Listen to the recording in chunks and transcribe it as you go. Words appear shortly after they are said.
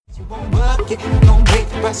won't work it, don't break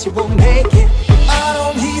the rest, you won't make it. I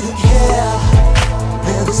don't even care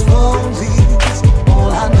where this road leads. All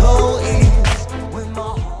I know is when my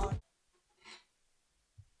heart.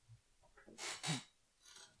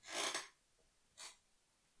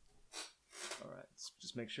 All right, let's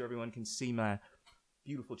just make sure everyone can see my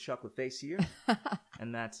beautiful chocolate face here,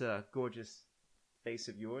 and that gorgeous face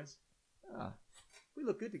of yours. We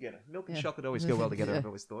look good together. Milk and chocolate always go well together, I've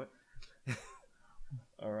always thought.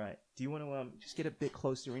 All right. Do you want to just get a bit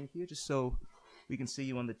closer in here, just so we can see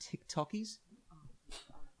you on the TikTokies?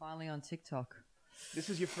 I'm finally on TikTok. This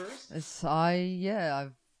is your first?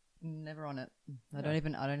 I've never on it. I don't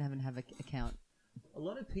even have an account. A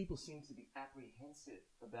lot of people seem to be apprehensive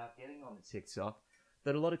about getting on the TikTok.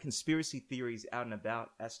 There are a lot of conspiracy theories out and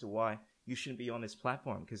about as to why you shouldn't be on this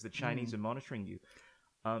platform because the Chinese are monitoring you.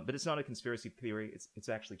 But it's not a conspiracy theory. It's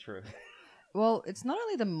actually true. Well, it's not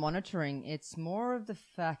only the monitoring. It's more of the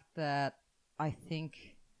fact that I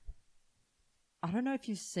don't know if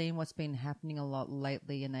you've seen what's been happening a lot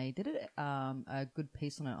lately, and they did a good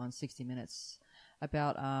piece on it on 60 Minutes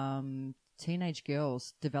about teenage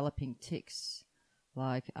girls developing tics.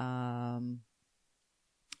 Like, what's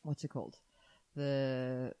it called?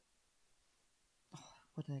 What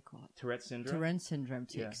do they call it? Tourette syndrome? Tourette syndrome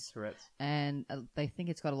tics. Yeah, Tourette's. And they think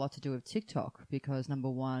it's got a lot to do with TikTok because, number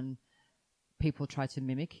one, people try to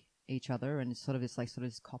mimic each other and it's sort of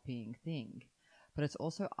this copying thing. But it's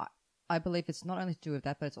also, I believe it's not only to do with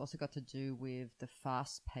that, but it's also got to do with the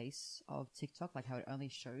fast pace of TikTok, like how it only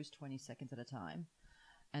shows 20 seconds at a time.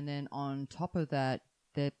 And then on top of that,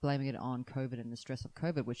 they're blaming it on COVID and the stress of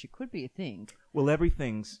COVID, which it could be a thing. Well,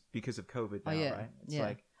 everything's because of COVID now, right? It's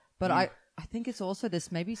like... But I think it's also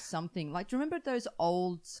this maybe something like, do you remember those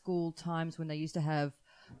old school times when they used to have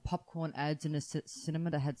popcorn ads in a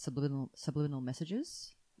cinema that had subliminal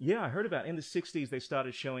messages? Yeah, I heard about it. In the 60s, they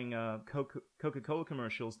started showing Coca-Cola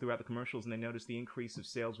commercials throughout the commercials, and they noticed the increase of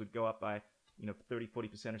sales would go up by 30,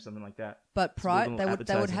 40% or something like that. But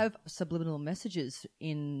they would have subliminal messages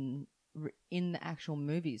in the actual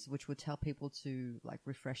movies, which would tell people to like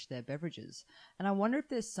refresh their beverages. And I wonder if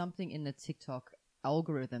there's something in the TikTok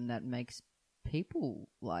algorithm that makes people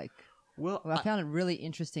like... Well, I found it really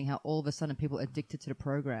interesting how all of a sudden people are addicted to the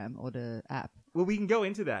program or the app. Well, we can go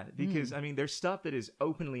into that because, I mean, there's stuff that is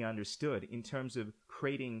openly understood in terms of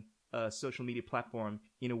creating a social media platform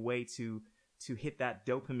in a way to hit that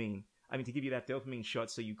dopamine. I mean, to give you that dopamine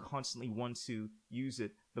shot so you constantly want to use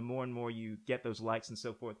it, the more and more you get those likes and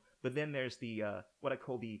so forth. But then there's the what I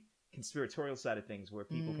call the conspiratorial side of things where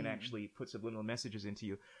people can actually put subliminal messages into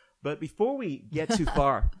you. But before we get too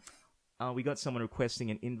far, we got someone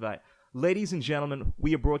requesting an invite. Ladies and gentlemen,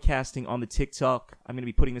 we are broadcasting on the TikTok. I'm going to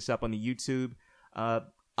be putting this up on the YouTube. I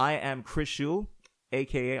am Chris Schul,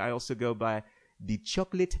 a.k.a. I also go by the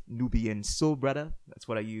Chocolate Nubian Soul Brother. That's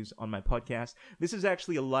what I use on my podcast. This is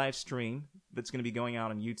actually a live stream that's going to be going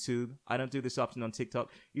out on YouTube. I don't do this often on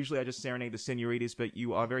TikTok. Usually I just serenade the senoritas, but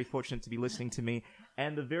you are very fortunate to be listening to me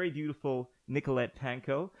and the very beautiful Nicolette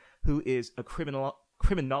Panko, who is a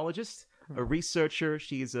criminologist, a researcher.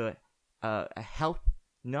 She is a health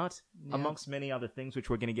nut, amongst many other things, which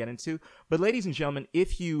we're going to get into. But ladies and gentlemen,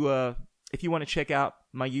 if you want to check out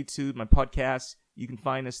my YouTube, my podcast, you can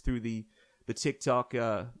find us through the TikTok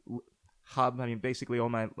hub. I mean, basically all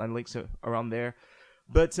my links are on there.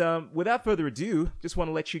 But without further ado, just want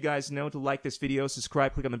to let you guys know to like this video,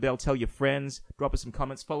 subscribe, click on the bell, tell your friends, drop us some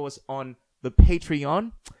comments, follow us on the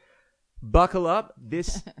Patreon. Buckle up.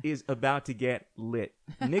 This is about to get lit.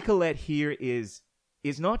 Nicolette here is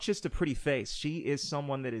not just a pretty face. She is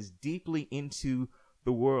someone that is deeply into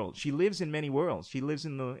the world. She lives in many worlds. She lives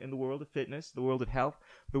in the world of fitness, the world of health,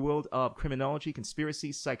 the world of criminology,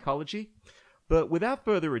 conspiracy, psychology. But without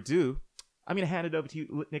further ado, I'm going to hand it over to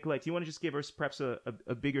you, Nicolette. Do you want to just give us perhaps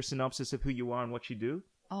a bigger synopsis of who you are and what you do?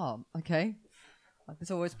 Oh, okay. This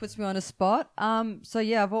always puts me on a spot. So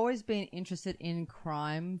yeah, I've always been interested in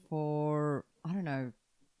crime for, I don't know,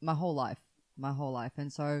 my whole life.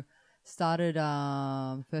 And so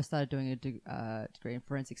first started doing a degree in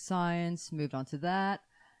forensic science, moved on to that,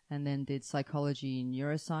 and then did psychology and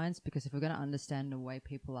neuroscience, because if we're going to understand the way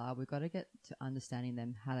people are, we've got to get to understanding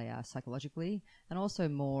them, how they are psychologically, and also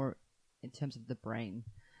more in terms of the brain.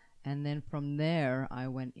 And then from there, I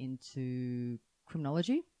went into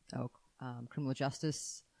criminology, criminal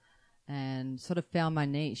justice, and sort of found my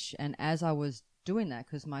niche. And as I was doing that,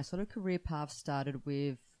 because my sort of career path started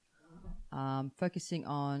with focusing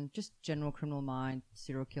on just general criminal mind,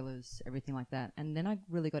 serial killers, everything like that. And then I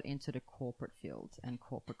really got into the corporate field and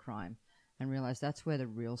corporate crime and realized that's where the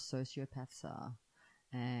real sociopaths are.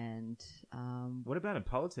 And What about in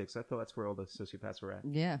politics? I thought that's where all the sociopaths were at.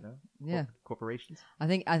 yeah, No? yeah. Corporations? I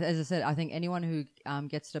think, as I said, I think anyone who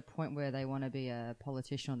gets to the point where they want to be a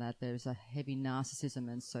politician, that there's a heavy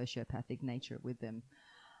narcissism and sociopathic nature with them.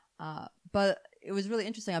 But it was really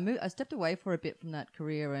interesting. I stepped away for a bit from that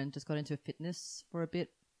career and just got into fitness for a bit.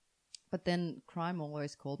 But then crime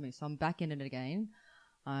always called me, so I'm back in it again.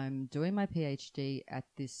 I'm doing my PhD at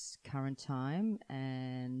this current time,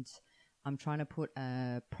 and I'm trying to put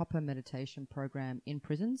a proper meditation program in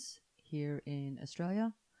prisons here in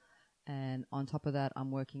Australia. And on top of that,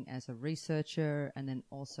 I'm working as a researcher and then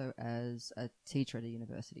also as a teacher at a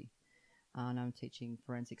university. And I'm teaching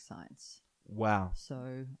forensic science. Wow.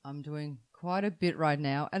 So I'm doing quite a bit right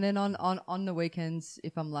now. And then on the weekends,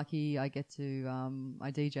 if I'm lucky, I get to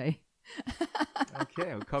I DJ.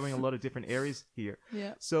 Okay, we're covering a lot of different areas here.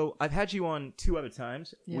 Yeah. So I've had you on 2 other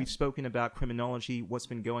times. Yeah. We've spoken about criminology, what's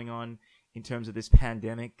been going on in terms of this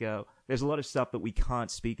pandemic. There's a lot of stuff that we can't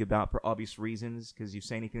speak about for obvious reasons, because you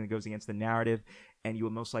say anything that goes against the narrative, and you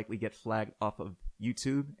will most likely get flagged off of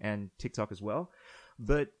YouTube and TikTok as well.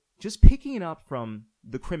 But just picking it up from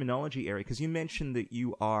the criminology area, because you mentioned that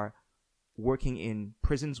you are working in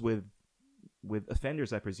prisons with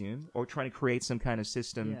offenders, I presume, or trying to create some kind of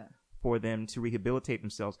system for them to rehabilitate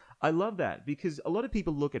themselves. I love that, because a lot of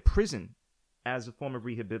people look at prison as a form of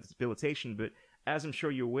rehabilitation, but as I'm sure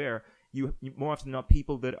you're aware, you more often than not,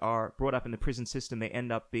 people that are brought up in the prison system, they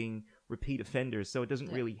end up being repeat offenders, so it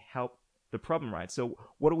doesn't really help the problem, right? So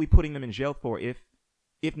what are we putting them in jail for if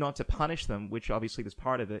not to punish them, which obviously is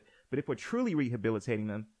part of it, but if we're truly rehabilitating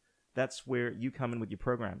them, that's where you come in with your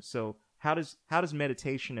program. So how does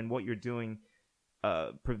meditation and what you're doing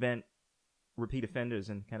prevent repeat offenders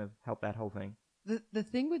and kind of help that whole thing? The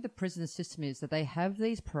thing with the prison system is that they have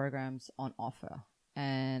these programs on offer,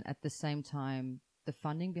 and at the same time, the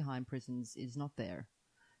funding behind prisons is not there.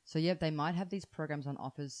 So yeah, they might have these programs on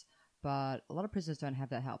offers, but a lot of prisoners don't have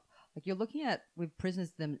that help. Like you're looking at with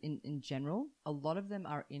prisoners, them in general, a lot of them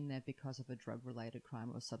are in there because of a drug-related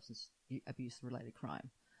crime or a substance abuse-related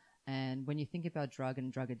crime. And when you think about drug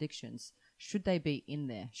and drug addictions, should they be in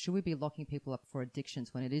there? Should we be locking people up for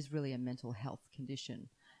addictions when it is really a mental health condition?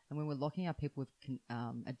 And when we're locking up people with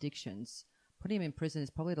addictions, putting them in prison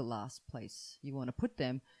is probably the last place you want to put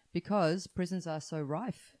them, because prisons are so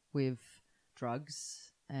rife with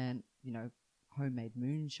drugs and, homemade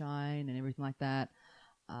moonshine and everything like that.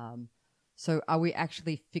 So are we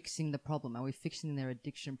actually fixing the problem? Are we fixing their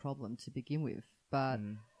addiction problem to begin with? But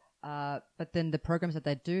then the programs that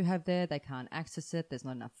they do have there, they can't access it. There's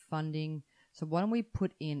not enough funding. So why don't we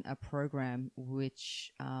put in a program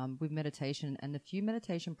which, with meditation, and the few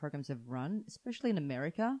meditation programs have run, especially in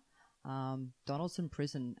America, Donaldson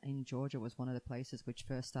Prison in Georgia was one of the places which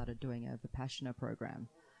first started doing a Vipassana program,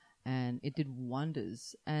 and it did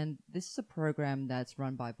wonders. And this is a program that's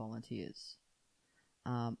run by volunteers.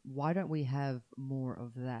 Why don't we have more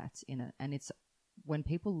of that in it? And it's when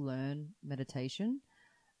people learn meditation,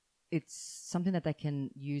 it's something that they can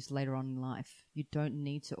use later on in life. You don't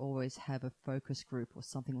need to always have a focus group or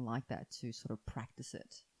something like that to sort of practice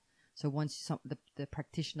it. So once the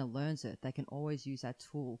practitioner learns it, they can always use that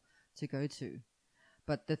tool to go to.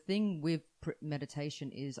 But the thing with meditation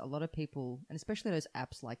is a lot of people, and especially those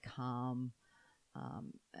apps like Calm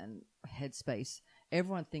and Headspace,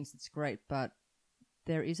 everyone thinks it's great, but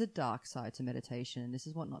there is a dark side to meditation, and this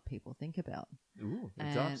is what not people think about. Ooh,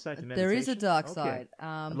 a dark side to meditation? There is a dark Okay. side.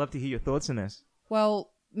 I'd love to hear your thoughts on this.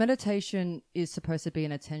 Well, meditation is supposed to be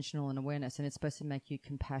an attentional and awareness, and it's supposed to make you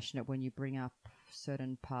compassionate when you bring up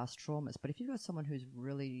certain past traumas. But if you've got someone who's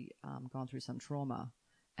really gone through some trauma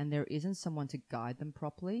and there isn't someone to guide them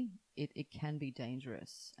properly, it can be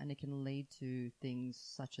dangerous, and it can lead to things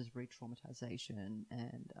such as re-traumatization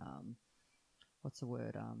and what's the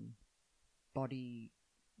word? Body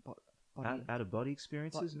Out of body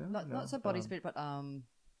experiences? Not so body spirit, but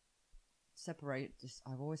separate.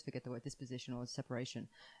 I always forget the word disposition or separation,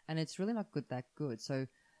 and it's really not that good. So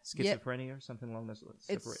schizophrenia or something along those lines.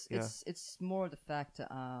 It's more of the fact,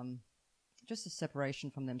 just a separation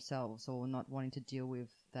from themselves or not wanting to deal with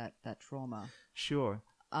that trauma. Sure.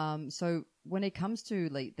 So when it comes to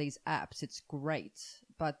these apps, it's great,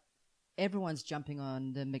 but everyone's jumping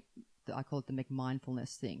on I call it the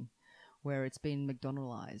McMindfulness thing, where it's been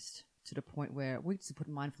McDonaldized to the point where we just put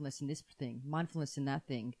mindfulness in this thing, mindfulness in that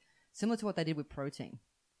thing, similar to what they did with protein.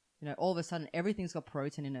 All of a sudden, everything's got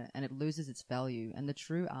protein in it, and it loses its value. And the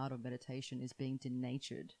true art of meditation is being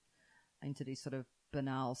denatured into these sort of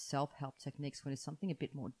banal self-help techniques when it's something a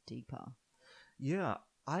bit more deeper. Yeah,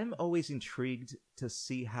 I'm always intrigued to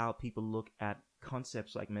see how people look at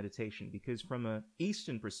concepts like meditation, because from an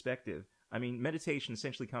Eastern perspective, I mean, meditation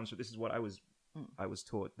essentially comes from, this is what I was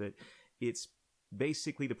taught, that it's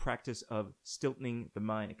basically the practice of stiltening the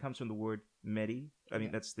mind. It comes from the word medi. I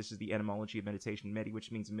mean, this is the etymology of meditation, medi,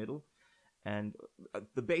 which means middle. And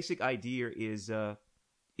the basic idea is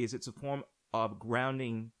it's a form of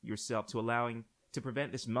grounding yourself to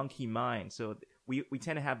prevent this monkey mind. So we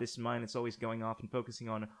tend to have this mind that's always going off and focusing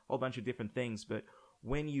on a whole bunch of different things. But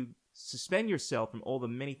when you suspend yourself from all the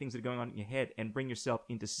many things that are going on in your head and bring yourself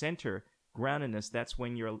into center, groundedness, that's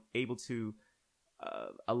when you're able to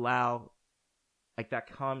allow like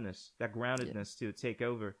that calmness, that groundedness to take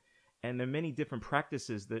over. And there are many different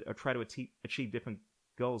practices that are try to achieve different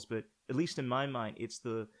goals. But at least in my mind, it's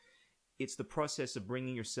the process of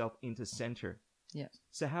bringing yourself into center. Yes.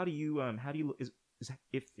 So how do you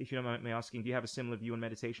if you don't mind me asking, do you have a similar view on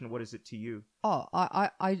meditation? What is it to you? Oh,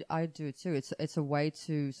 I do too. It's a way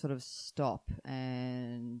to sort of stop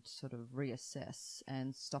and sort of reassess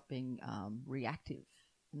and stop being reactive.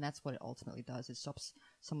 And that's what it ultimately does. It stops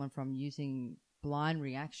someone from using blind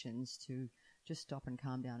reactions to just stop and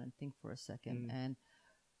calm down and think for a second. And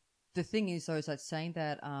the thing is, though, is like saying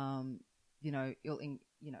that, at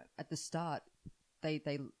the start,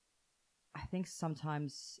 they I think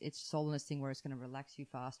sometimes it's all in this thing where it's going to relax you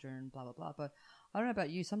faster and blah, blah, blah. But I don't know about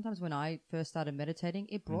you. Sometimes when I first started meditating,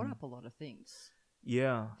 it brought up a lot of things.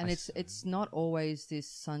 Yeah. And it's not always this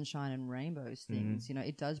sunshine and rainbows things. You know,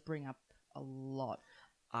 it does bring up a lot.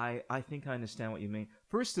 I think I understand what you mean.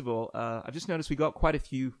 First of all, I've just noticed we got quite a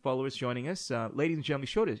few followers joining us. Ladies and gentlemen, be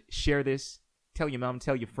sure to share this. Tell your mom,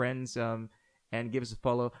 tell your friends, and give us a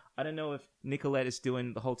follow. I don't know if Nicolette is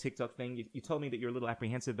doing the whole TikTok thing. You told me that you're a little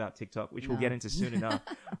apprehensive about TikTok, which we'll get into soon enough.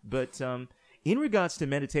 But in regards to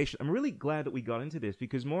meditation, I'm really glad that we got into this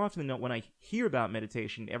because more often than not, when I hear about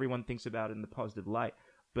meditation, everyone thinks about it in the positive light.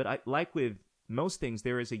 But like with most things,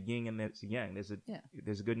 there is a yin and there's a yang. There's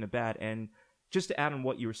a good and a bad. And just to add on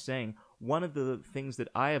what you were saying, one of the things that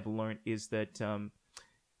I have learned is that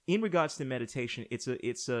in regards to meditation,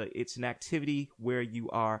 it's an activity where you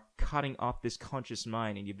are cutting off this conscious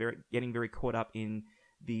mind and you're getting very caught up in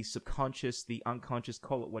the subconscious, the unconscious,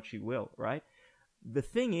 call it what you will, right? The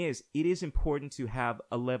thing is, it is important to have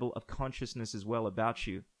a level of consciousness as well about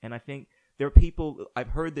you. And I think there are people, I've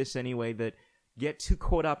heard this anyway, that get too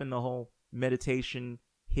caught up in the whole meditation,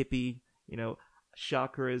 hippie,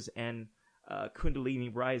 chakras and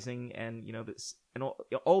Kundalini rising and this and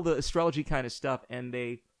all the astrology kind of stuff, and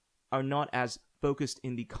they are not as focused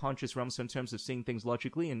in the conscious realm, so in terms of seeing things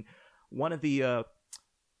logically. And one of the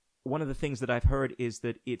things that I've heard is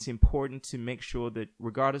that it's important to make sure that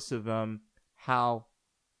regardless of how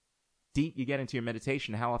deep you get into your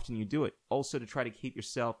meditation, how often you do it, also to try to keep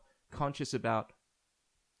yourself conscious about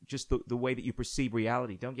just the way that you perceive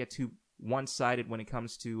reality. Don't get too one-sided when it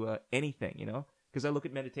comes to anything, because I look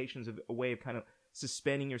at meditation as a way of kind of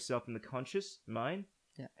suspending yourself in the conscious mind.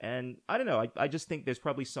 Yeah. And I don't know, I just think there's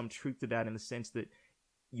probably some truth to that in the sense that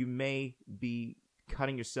you may be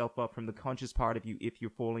cutting yourself up from the conscious part of you if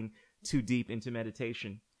you're falling too deep into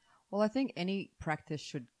meditation. Well, I think any practice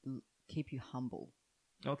should keep you humble.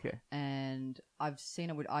 Okay. And I've seen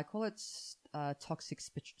it I call it toxic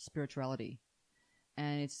spirituality.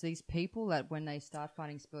 And it's these people that when they start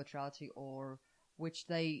finding spirituality I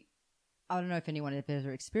don't know if anyone has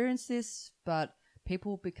ever experienced this, but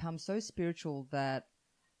people become so spiritual that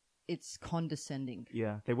it's condescending.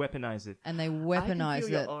 Yeah, they weaponize it. And they weaponize I can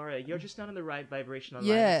feel it. your aura. You're just not on the right vibrational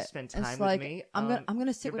line Yeah. to spend time it's with like, me. I'm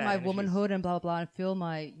gonna sit your with bad my energies. womanhood and blah, blah, blah, and feel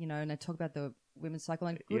my, and they talk about the women's cycle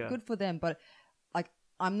and good for them. But like,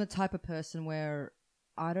 I'm the type of person where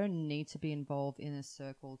I don't need to be involved in a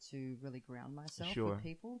circle to really ground myself with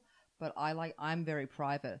people. But I'm very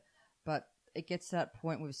private. But it gets to that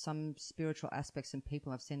point with some spiritual aspects and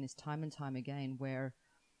people. I've seen this time and time again where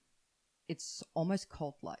it's almost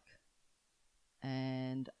cult-like.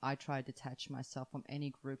 And I try to detach myself from any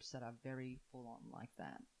groups that are very full-on like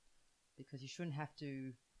that. Because you shouldn't have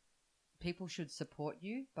to... People should support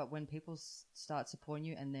you, but when people start supporting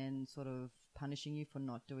you and then sort of punishing you for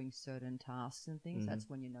not doing certain tasks and things, that's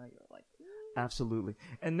when you're like... Absolutely.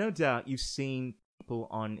 And no doubt you've seen people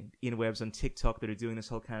on interwebs, on TikTok that are doing this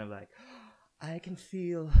whole kind of like... I can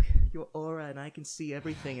feel your aura and I can see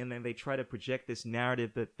everything. And then they try to project this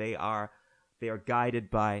narrative that they are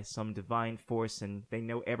guided by some divine force and they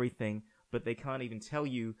know everything, but they can't even tell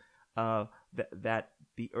you that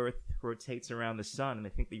the earth rotates around the sun, and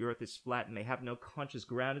they think the earth is flat, and they have no conscious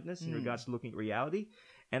groundedness in regards to looking at reality.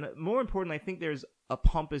 And more importantly, I think there's a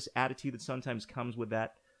pompous attitude that sometimes comes with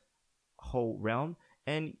that whole realm.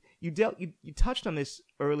 And you touched on this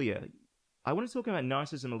earlier. I want to talk about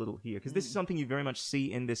narcissism a little here, because this is something you very much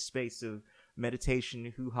see in this space of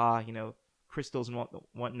meditation, hoo-ha, crystals and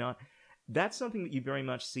whatnot. That's something that you very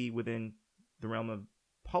much see within the realm of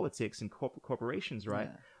politics and corporations, right?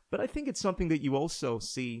 Yeah. But I think it's something that you also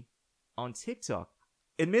see on TikTok.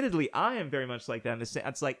 Admittedly, I am very much like that.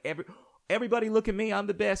 It's like everybody look at me, I'm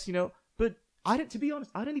the best, But to be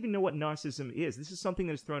honest, I don't even know what narcissism is. This is something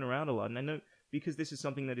that is thrown around a lot, and I know because this is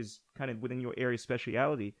something that is kind of within your area of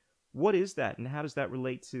speciality. What is that, and how does that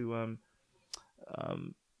relate to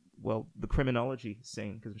the criminology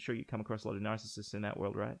scene? Because I'm sure you come across a lot of narcissists in that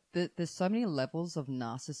world, right? There's so many levels of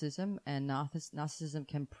narcissism, and narcissism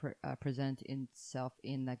can present itself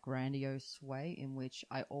in that grandiose way in which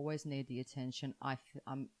I always need the attention.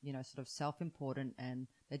 I'm sort of self-important, and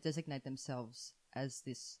they designate themselves as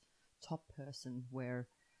this top person where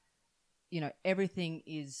everything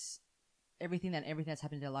that's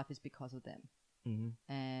happened in their life is because of them.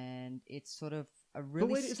 Mm-hmm. And it's sort of a really.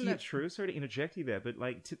 But wait, isn't that true? Sorry to interject you there, but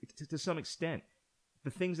like to some extent, the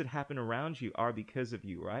things that happen around you are because of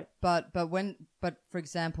you, right? But for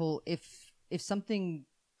example, if something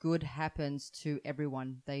good happens to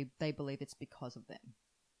everyone, they believe it's because of them.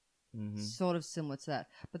 Mm-hmm. Sort of similar to that.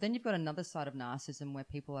 But then you've got another side of narcissism where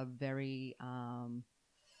people are very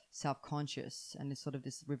self-conscious, and it's sort of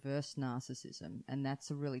this reverse narcissism, and that's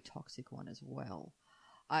a really toxic one as well.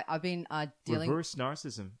 I've been dealing reverse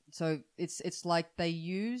narcissism. So it's like they're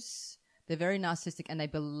very narcissistic, and they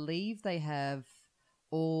believe they have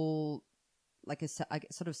all like a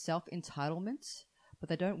sort of self-entitlement, but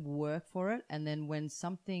they don't work for it. And then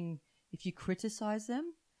if you criticize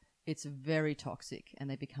them, it's very toxic, and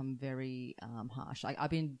they become very harsh. I've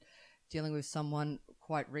been dealing with someone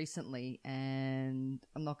quite recently, and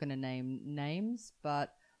I'm not going to name names,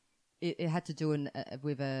 but it had to do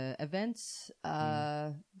with an event.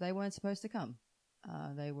 They weren't supposed to come.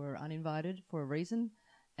 They were uninvited for a reason,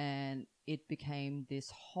 and it became this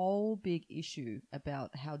whole big issue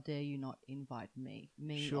about how dare you not invite me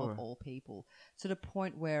Sure. Of all people, to the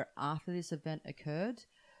point where after this event occurred,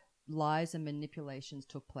 lies and manipulations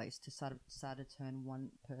took place to start to turn one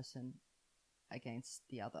person against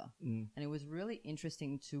the other. And it was really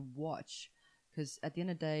interesting to watch, because at the end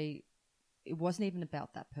of the day, it wasn't even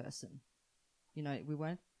about that person. We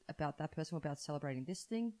weren't about that person. We're about celebrating this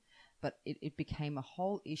thing, but it became a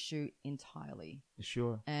whole issue entirely.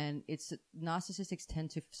 Sure. And narcissists tend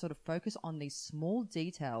to sort of focus on these small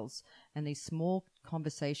details and these small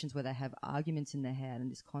conversations where they have arguments in their head and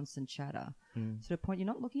this constant chatter. To the point you're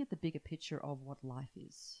not looking at the bigger picture of what life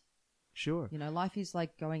is. Sure. Life is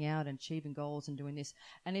like going out and achieving goals and doing this.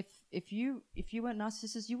 And if you weren't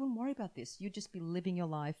narcissists, you wouldn't worry about this. You'd just be living your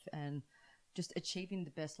life and just achieving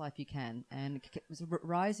the best life you can, and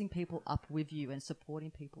rising people up with you and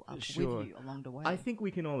supporting people up Sure. with you along the way. I think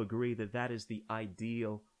we can all agree that is the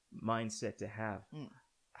ideal mindset to have.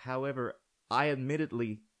 However, I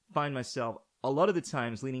admittedly find myself a lot of the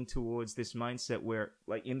times leaning towards this mindset where,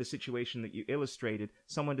 like in the situation that you illustrated,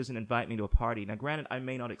 someone doesn't invite me to a party. Now, granted, I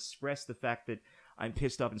may not express the fact that I'm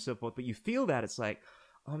pissed off and so forth, but you feel that. It's like,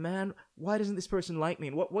 oh man, why doesn't this person like me?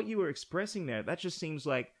 And what you were expressing there, that just seems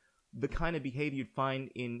like the kind of behavior you'd find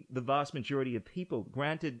in the vast majority of people.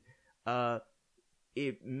 Granted,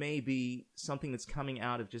 it may be something that's coming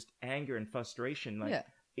out of just anger and frustration. Like, yeah.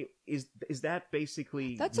 Is that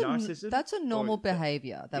basically that's narcissism? That's a normal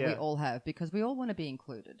behavior that we all have, because we all want to be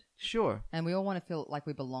included. Sure. And we all want to feel like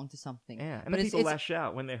we belong to something. Yeah, and people lash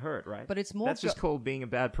out when they're hurt, right? But it's more... That's just called being a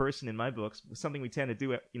bad person in my books, something we tend to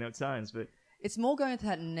do at times, but... It's more going to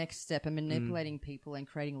that next step and manipulating people and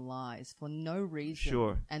creating lies for no reason.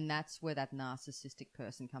 Sure. And that's where that narcissistic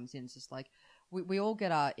person comes in. It's just like, we all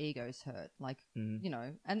get our egos hurt. Like,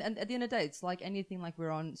 and at the end of the day, it's like anything, like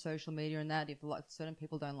we're on social media and that, if like certain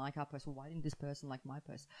people don't like our post, well, why didn't this person like my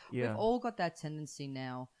post? Yeah. We've all got that tendency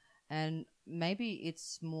now. And maybe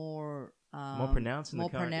it's more pronounced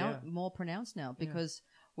more pronounced now, because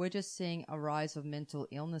we're just seeing a rise of mental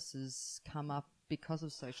illnesses come up because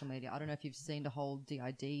of social media. I don't know if you've seen the whole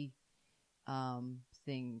DID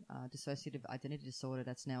thing, dissociative identity disorder,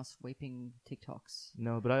 that's now sweeping TikToks.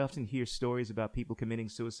 No, but I often hear stories about people committing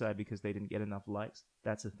suicide because they didn't get enough likes.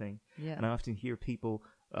 That's a thing. Yeah. And I often hear people,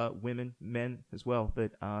 women, men as well,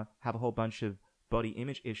 that have a whole bunch of body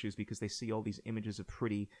image issues because they see all these images of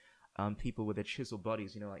pretty people with their chiseled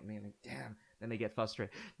bodies, like, man, like, damn. Then they get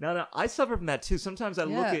frustrated. No, I suffer from that too. Sometimes I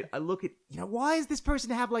look at, why does this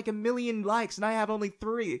person have like 1 million likes and I have only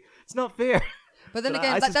 3? It's not fair. But then But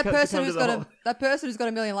again, I that succumb person to who's the got whole- that person who's got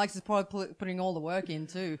a million likes is probably putting all the work in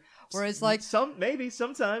too. Whereas like maybe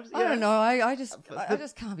sometimes. Yeah. I don't know, I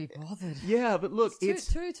just can't be bothered. Yeah, but look,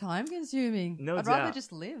 It's too time consuming. No I'd rather doubt.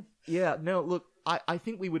 just live. Yeah, no, look, I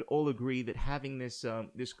think we would all agree that having this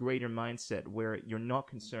this greater mindset where you're not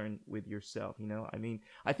concerned with yourself, you know? I mean,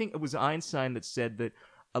 I think it was Einstein that said that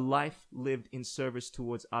a life lived in service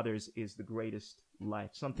towards others is the greatest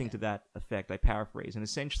life. Something to that effect, I paraphrase. And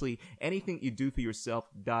essentially, anything you do for yourself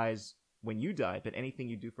dies when you die, but anything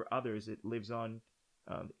you do for others, it lives on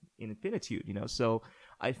in infinitude, you know? So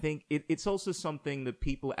I think it's also something that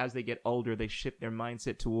people, as they get older, they shift their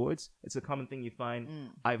mindset towards. It's a common thing you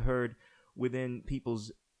find, I've heard, within people's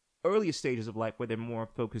earlier stages of life where they're more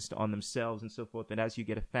focused on themselves and so forth. And as you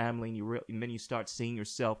get a family and then you start seeing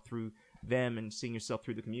yourself through them and seeing yourself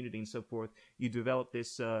through the community and so forth, you develop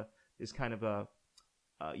this this kind of a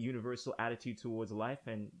universal attitude towards life.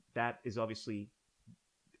 And that is obviously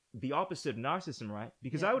the opposite of narcissism, right?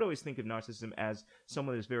 Because I would always think of narcissism as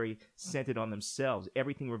someone that's very centered on themselves.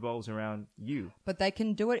 Everything revolves around you. But they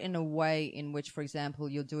can do it in a way in which, for example,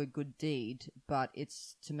 you'll do a good deed, but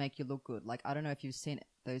it's to make you look good. Like, I don't know if you've seen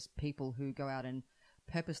those people who go out and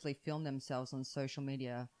purposely film themselves on social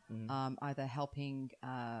media, either helping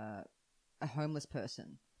a homeless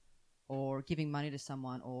person or giving money to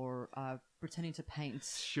someone or pretending to paint.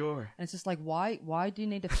 Sure. And it's just like, why do you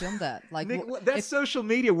need to film that? Like, Nick, that's social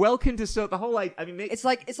media. Welcome to the whole. I mean, it's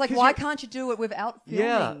like why can't you do it without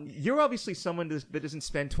filming? Yeah, you're obviously someone that doesn't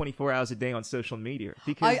spend 24 hours a day on social media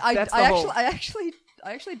because I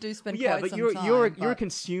actually do spend quite some time. Yeah, but you're a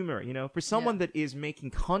consumer. You know, for someone that is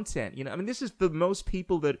making content, you know, I mean, this is the most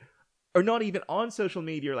people that are not even on social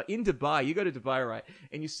media. Like in Dubai, you go to Dubai, right,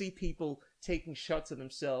 and you see people taking shots of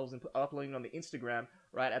themselves and uploading on the Instagram,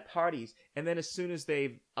 right, at parties. And then as soon as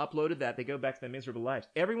they've uploaded that, they go back to their miserable lives.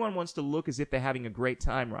 Everyone wants to look as if they're having a great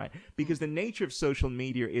time, right? Because the nature of social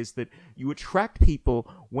media is that you attract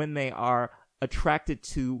people when they are attracted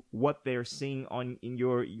to what they're seeing in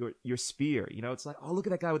your sphere. You know, it's like, oh, look at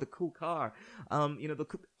that guy with a cool car. You know,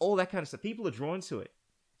 all that kind of stuff. People are drawn to it.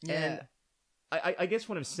 Yeah. And I guess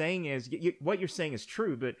what I'm saying is, what you're saying is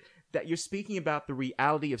true, but that you're speaking about the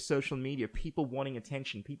reality of social media, people wanting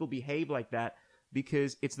attention. People behave like that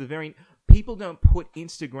because it's people don't put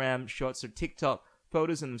Instagram shots or TikTok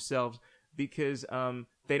photos of themselves because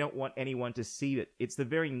they don't want anyone to see it. It's the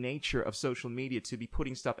very nature of social media to be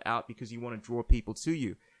putting stuff out because you want to draw people to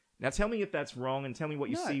you. Now tell me if that's wrong and tell me what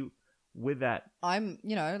you see with that. I'm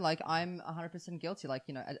 100% guilty. Like,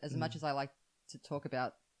 you know, as much as I like to talk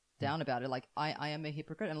down about it, like I am a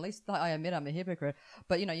hypocrite, and at least I admit I'm a hypocrite.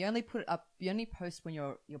 But you know, you only post when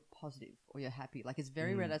you're positive or you're happy. Like, it's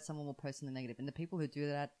very rare that someone will post something negative, and the people who do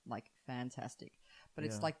that, like, fantastic. But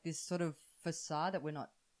it's like this sort of facade that we're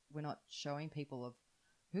not showing people of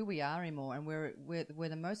who we are anymore, and we're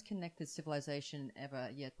the most connected civilization ever,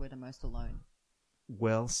 yet we're the most alone.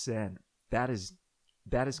 Well said. That is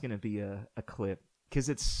going to be a clip. Because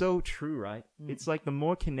it's so true, right? It's like the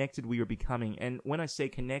more connected we are becoming. And when I say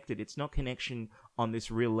connected, it's not connection on this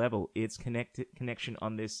real level. It's connection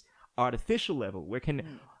on this artificial level.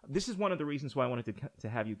 This is one of the reasons why I wanted to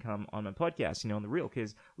have you come on my podcast, you know, on The Real.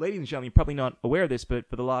 Because, ladies and gentlemen, you're probably not aware of this, but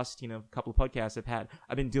for the last, you know, couple of podcasts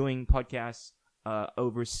I've been doing podcasts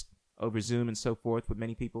over Zoom and so forth with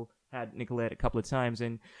many people. Had Nicolette a couple of times,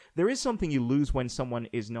 and there is something you lose when someone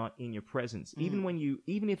is not in your presence.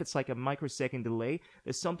 Even if it's like a microsecond delay,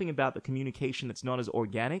 there's something about the communication that's not as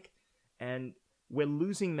organic, and we're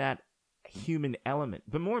losing that human element.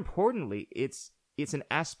 But more importantly, it's an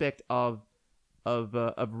aspect of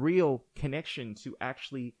real connection, to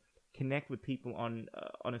actually connect with people on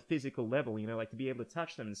a physical level. You know, like to be able to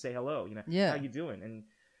touch them and say hello. You know, how you doing? And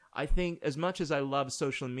I think as much as I love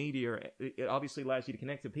social media, it obviously allows you to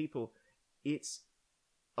connect to people. It's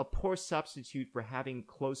a poor substitute for having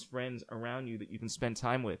close friends around you that you can spend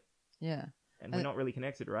time with. Yeah. And we're not really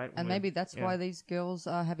connected, right? And maybe that's why these girls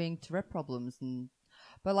are having Tourette problems.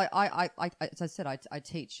 But like I as I said, I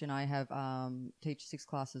teach, and I have teach 6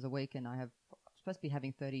 classes a week, and I'm supposed to be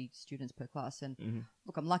having 30 students per class. And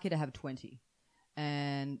look, I'm lucky to have 20,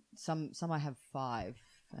 and some I have 5.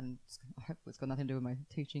 And I hope it's got nothing to do with my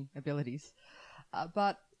teaching abilities.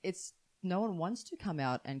 But no one wants to come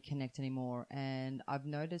out and connect anymore. And I've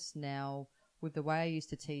noticed now, with the way I used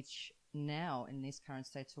to teach now in this current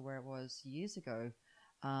state to where it was years ago,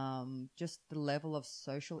 just the level of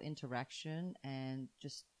social interaction and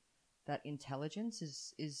just that intelligence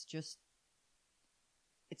is just,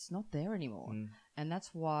 it's not there anymore. And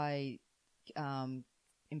that's why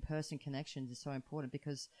in-person connections is so important,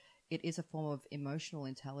 because it is a form of emotional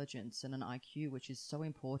intelligence and an IQ, which is so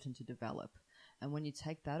important to develop. And when you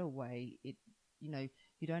take that away, you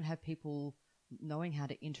don't have people knowing how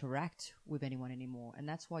to interact with anyone anymore. And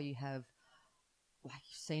that's why you have, like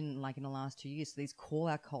you've seen like in the last 2 years, these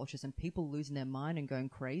call-out cultures and people losing their mind and going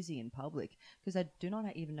crazy in public because they do not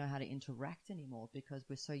even know how to interact anymore because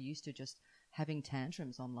we're so used to just having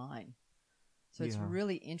tantrums online. So it's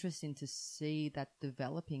really interesting to see that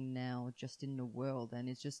developing now just in the world. And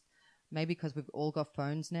it's just maybe because we've all got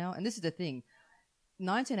phones now. And this is the thing,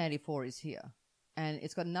 1984 is here. And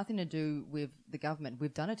it's got nothing to do with the government.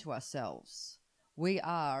 We've done it to ourselves. We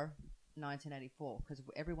are 1984 because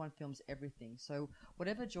everyone films everything. So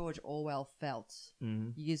whatever George Orwell felt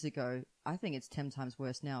years ago, I think it's 10 times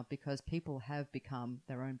worse now because people have become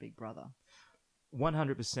their own big brother.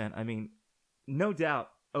 100%. I mean, no doubt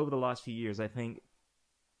over the last few years, I think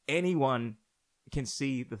anyone can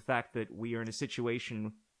see the fact that we are in a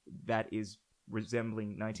situation that is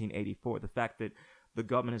resembling 1984. The fact that the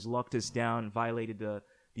government has locked us down, violated the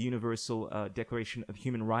Universal Declaration of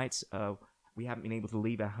Human Rights. We haven't been able to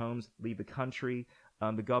leave our homes, leave the country.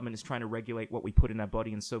 The government is trying to regulate what we put in our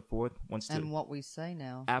body and so forth. And what we say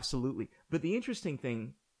now. Absolutely. But the interesting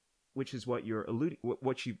thing, which is what you're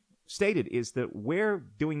what you stated, is that we're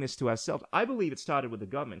doing this to ourselves. I believe it started with the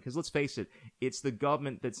government, because let's face it, it's the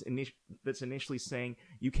government that's initially saying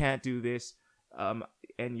you can't do this,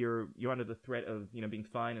 and you're under the threat of being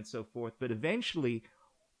fined and so forth. But eventually,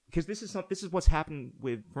 because this is what's happened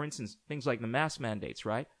with, for instance, things like the mask mandates,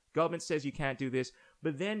 right? Government says you can't do this,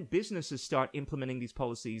 but then businesses start implementing these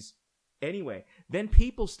policies anyway. Then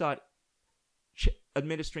people start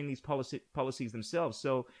administering these policies themselves.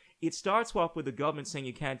 So it starts off with the government saying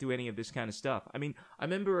you can't do any of this kind of stuff. I mean, I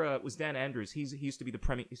remember it was Dan Andrews. He used to be the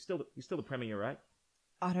premier. He's still the premier, right?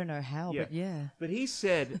 I don't know how, but yeah. But he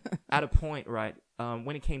said at a point, right,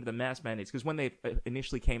 when it came to the mask mandates, because when they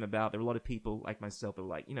initially came about, there were a lot of people like myself that were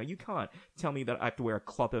like, you can't tell me that I have to wear a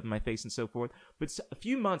cloth over my face and so forth. But a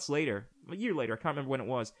few months later, a year later, I can't remember when it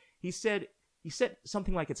was, he said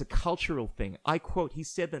something like it's a cultural thing. I quote, he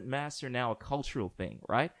said that masks are now a cultural thing,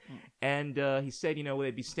 right? And he said,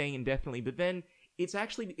 they'd be staying indefinitely. But then it's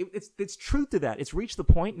actually, it's truth to that. It's reached the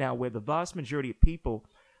point now where the vast majority of people,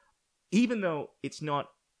 even though it's not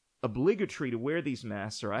obligatory to wear these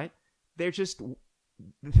masks, right? They're just,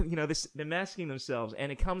 they're masking themselves,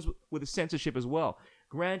 and it comes with a censorship as well.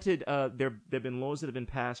 Granted, there have been laws that have been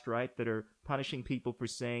passed, right, that are punishing people for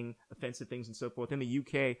saying offensive things and so forth. In the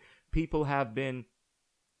UK, people have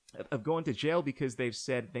gone to jail because they've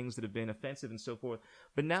said things that have been offensive and so forth.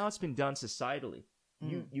 But now it's been done societally.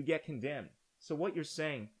 You get condemned. So what you're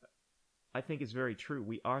saying, I think, is very true.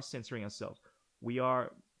 We are censoring ourselves. We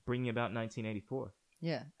are bringing about 1984.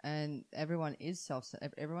 Yeah, and everyone is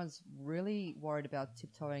everyone's really worried about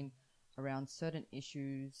tiptoeing around certain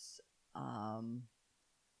issues.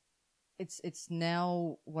 It's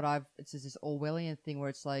now it's this Orwellian thing where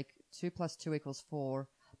it's like 2 + 2 = 4,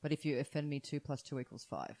 but if you offend me, 2 + 2 =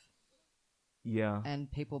 5. Yeah.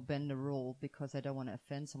 And people bend the rule because they don't want to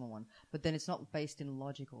offend someone. But then it's not based in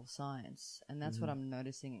logical science. And that's what I'm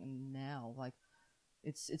noticing now. Like,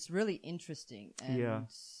 it's really interesting. And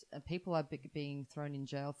people are being thrown in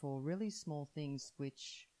jail for really small things,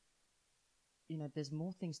 which, there's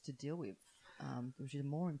more things to deal with, which is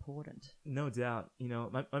more important. No doubt.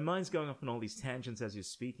 My mind's going off on all these tangents as you're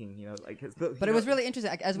speaking, But it was really interesting.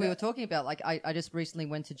 Like, as we were talking about, like, I just recently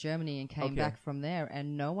went to Germany and came back from there,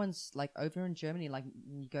 and no one's, like, over in Germany, like,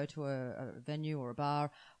 you go to a venue or a bar,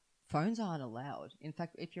 phones aren't allowed. In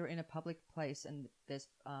fact, if you're in a public place and there's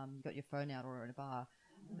you got your phone out or in a bar,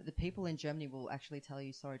 the people in Germany will actually tell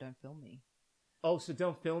you, sorry, don't film me. Oh, so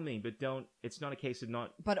don't film me, but don't. It's not a case of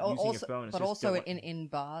not using your phone. But also in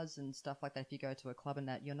bars and stuff like that, if you go to a club and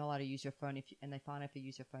that, you're not allowed to use your phone. And they find if you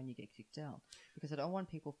use your phone, you get kicked out. Because I don't want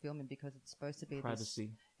people filming, because it's supposed to be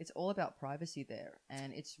privacy. It's all about privacy there,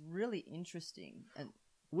 and it's really interesting and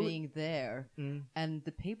being there and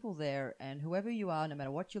the people there, and whoever you are, no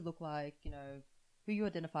matter what you look like, who you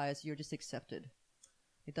identify as, you're just accepted.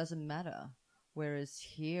 It doesn't matter. Whereas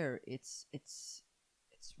here, it's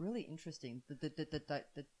really interesting,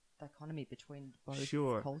 the dichotomy between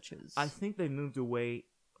both cultures. I think they moved away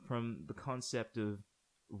from the concept of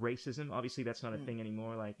racism. Obviously, that's not a thing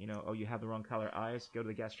anymore. Like, you have the wrong color eyes, go to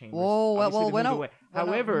the gas chambers. Oh, well, when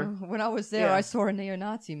I was there, I saw a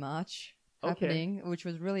neo-Nazi march happening, which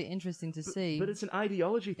was really interesting to see. But it's an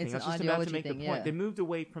ideology thing. I was just about to make the point. Yeah. They moved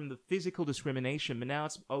away from the physical discrimination, but now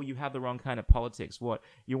it's, you have the wrong kind of politics. What?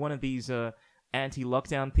 You're one of these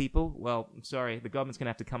anti-lockdown people, well, I'm sorry, the government's going to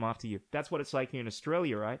have to come after you. That's what it's like here in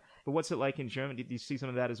Australia, right? But what's it like in Germany? Did you see some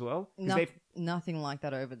of that as well? 'Cause Nothing like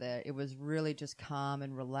that over there. It was really just calm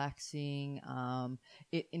and relaxing.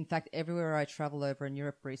 In fact, everywhere I travel over in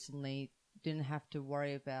Europe recently, didn't have to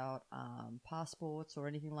worry about passports or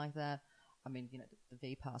anything like that. I mean, the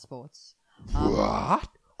V passports. What?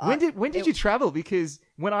 When did you travel? Because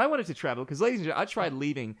when I wanted to travel, because ladies and gentlemen, I tried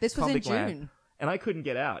leaving. This was in convict land, June. and I couldn't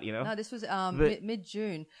get out. No, this was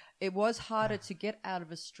mid-June. It was harder to get out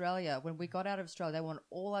of Australia. When we got out of Australia, they wanted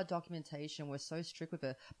all our documentation. We're so strict with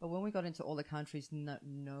it. But when we got into all the countries,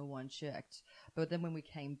 no one checked. But then when we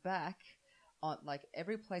came back, on like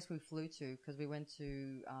every place we flew to, because we went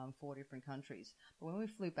to 4 different countries. But when we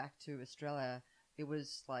flew back to Australia, it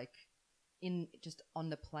was like just on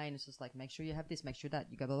the plane. It's just like, make sure you have this, make sure that,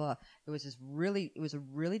 you go blah blah. It was a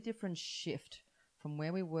really different shift from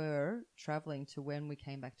where we were traveling to when we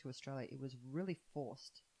came back to Australia. It was really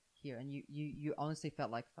forced here, and you honestly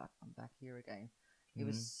felt like, fuck, I'm back here again. It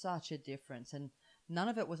was such a difference, and none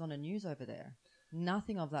of it was on the news over there.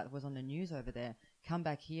 Nothing of that was on the news over there. Come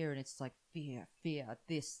back here, and it's like fear,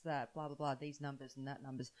 this, that, blah blah blah, these numbers and that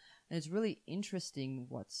numbers, and it's really interesting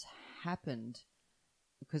what's happened,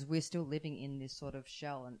 because we're still living in this sort of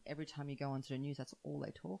shell, and every time you go onto the news, that's all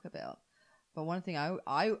they talk about. But one thing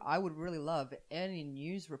I would really love, any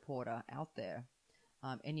news reporter out there,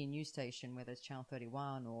 any news station, whether it's Channel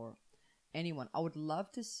 31 or anyone, I would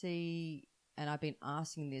love to see, and I've been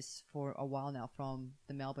asking this for a while now from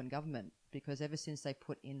the Melbourne government, because ever since they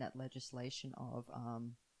put in that legislation of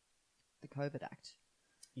the COVID Act.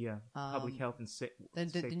 Yeah, public health and safety.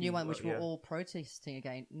 The new one, which we're all protesting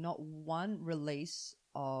again, not one release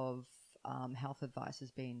of health advice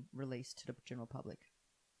has been released to the general public.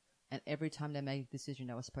 And every time they made a decision,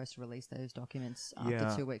 they were supposed to release those documents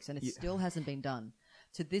after 2 weeks. And it still hasn't been done.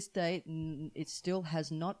 To this day, it still has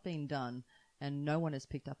not been done, and no one has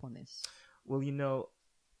picked up on this. Well,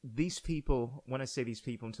 these people, when I say these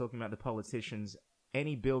people, I'm talking about the politicians,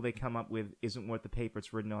 any bill they come up with isn't worth the paper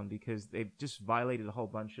it's written on, because they've just violated a whole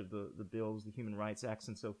bunch of the bills, the Human Rights Acts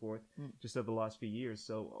and so forth, just over the last few years.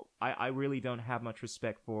 So I really don't have much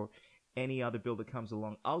respect for any other bill that comes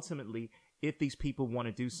along. Ultimately, if these people want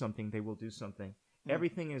to do something, they will do something.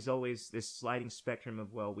 Everything is always this sliding spectrum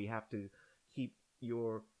of, well, we have to keep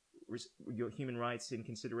your human rights in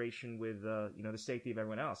consideration with the safety of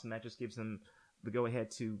everyone else, and that just gives them the go-ahead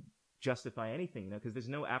to justify anything, because there's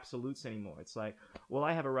no absolutes anymore. It's like, well,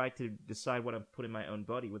 I have a right to decide what I put in my own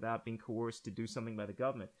body without being coerced to do something by the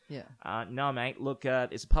government. Yeah. No, mate, look,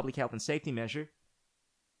 it's a public health and safety measure.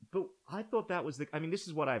 But I thought that was this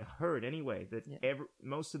is what I've heard anyway, that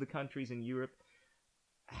most of the countries in Europe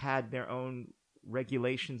had their own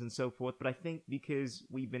regulations and so forth. But I think because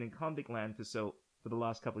we've been in convict land for the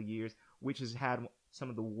last couple of years, which has had some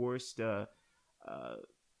of the worst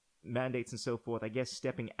mandates and so forth, I guess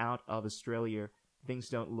stepping out of Australia, things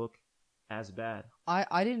don't look as bad.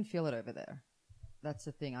 I didn't feel it over there. That's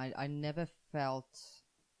the thing. I never felt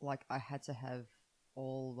like I had to have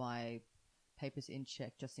all my papers in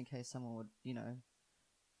check just in case someone would,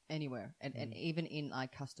 anywhere. And even in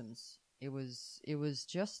customs, it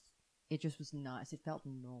just was nice. It felt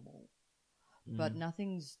normal. But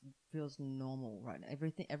nothing feels normal right now.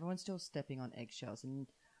 Everyone's still stepping on eggshells,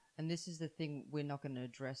 and this is the thing we're not going to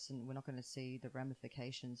address, and we're not going to see the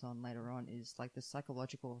ramifications on later on, is like the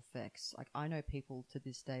psychological effects. Like, I know people to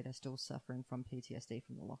this day, they're still suffering from PTSD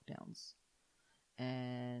from the lockdowns,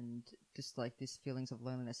 and just like these feelings of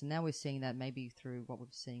loneliness. And now we're seeing that maybe through what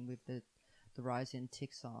we've seen with the rise in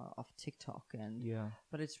ticks of TikTok,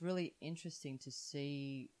 but it's really interesting to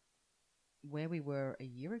see where we were a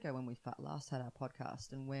year ago when we last had our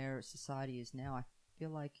podcast and where society is now. I feel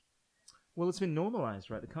like, well, it's been normalized,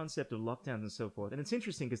 right? The concept of lockdowns and so forth. And it's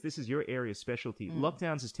interesting because this is your area of specialty.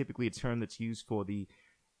 Lockdowns is typically a term that's used for the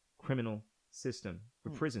criminal system, for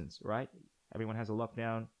prisons, right? Everyone has a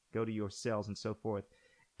lockdown, go to your cells and so forth.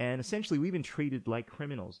 And essentially, we've been treated like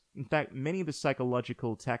criminals. In fact, many of the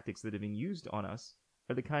psychological tactics that have been used on us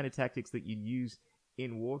are the kind of tactics that you use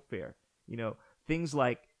in warfare. Things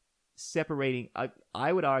like separating.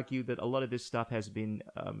 I would argue that a lot of this stuff has been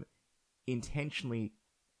intentionally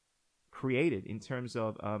created in terms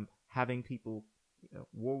of having people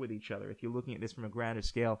war with each other, if you're looking at this from a grander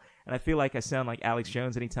scale. And I feel like I sound like Alex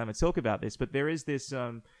Jones anytime I talk about this, but there is this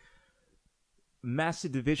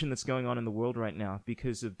massive division that's going on in the world right now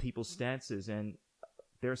because of people's stances. And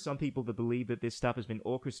there are some people that believe that this stuff has been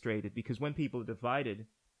orchestrated, because when people are divided,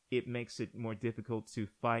 it makes it more difficult to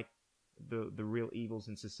fight the real evils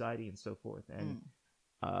in society and so forth. And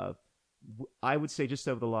I would say just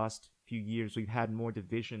over the last few years, we've had more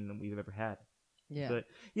division than we've ever had. Yeah. But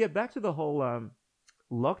yeah, back to the whole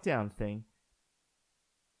lockdown thing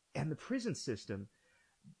and the prison system.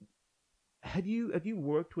 Have you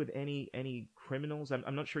worked with any criminals?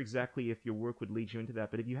 I'm not sure exactly if your work would lead you into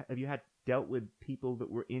that, but have you had dealt with people that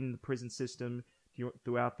were in the prison system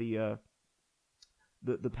throughout the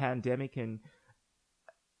pandemic? And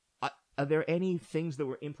are there any things that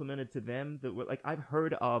were implemented to them that were like, I've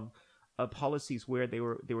heard of policies where they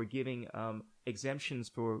were giving exemptions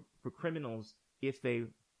for criminals if they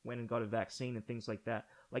went and got a vaccine and things like that.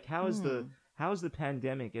 Like how has the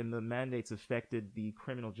pandemic and the mandates affected the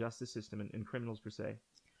criminal justice system and criminals per se?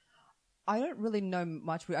 I don't really know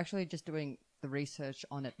much. We're actually just doing the research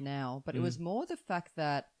on it now, but it was more the fact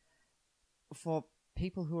that for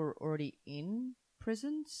people who are already in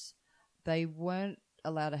prisons, they weren't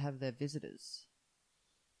allowed to have their visitors.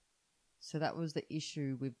 So that was the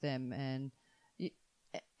issue with them. And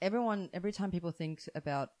every time people think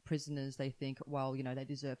about prisoners, they think, well, they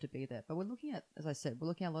deserve to be there. But we're looking at, as I said,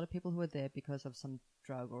 a lot of people who are there because of some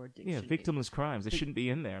drug or addiction. Yeah, victimless crimes. They shouldn't be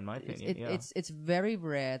in there, in my opinion. It's very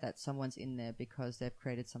rare that someone's in there because they've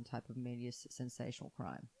created some type of media sensational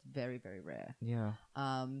crime. Very, very rare. Yeah.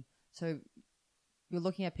 So you're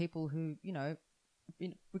looking at people who,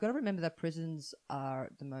 we've got to remember that prisons are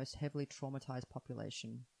the most heavily traumatized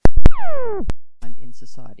population in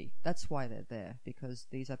society. That's why they're there, because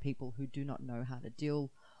these are people who do not know how to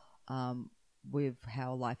deal with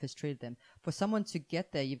how life has treated them. For someone to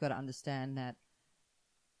get there, you've got to understand that,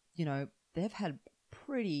 they've had a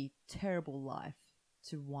pretty terrible life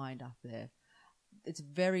to wind up there. It's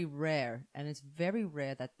very rare, and it's very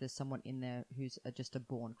rare that there's someone in there who's just a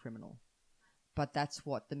born criminal. But that's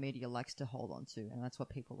what the media likes to hold on to, and that's what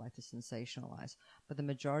people like to sensationalize. But the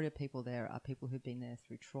majority of people there are people who've been there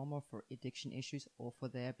through trauma, for addiction issues, or for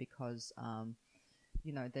there because,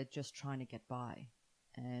 they're just trying to get by.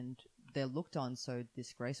 And they're looked on so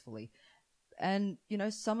disgracefully. And,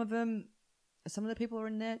 some of the people who are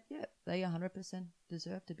in there, yeah, they 100%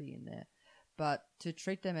 deserve to be in there. But to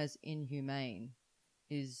treat them as inhumane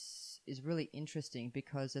is really interesting,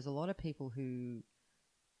 because there's a lot of people who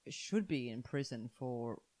should be in prison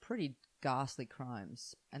for pretty ghastly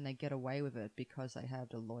crimes, and they get away with it because they have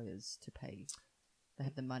the lawyers to pay. They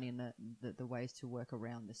have the money and the ways to work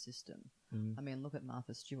around the system. I mean, look at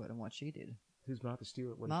Martha Stewart and what she did. Who's Martha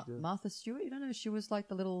Stewart? What did she do? Martha Stewart, you don't know, she was like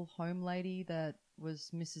the little home lady that was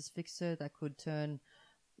Mrs. Fixer that could turn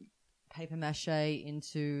paper mache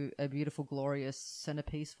into a beautiful, glorious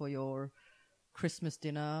centerpiece for your Christmas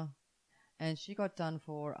dinner. And she got done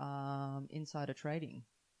for insider trading.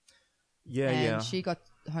 And she got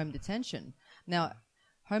home detention. Now,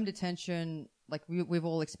 home detention, like we've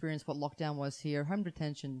all experienced what lockdown was here. Home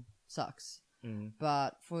detention sucks.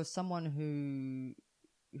 But for someone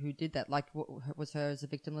who did that, like was hers a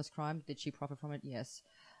victimless crime? Did she profit from it? Yes.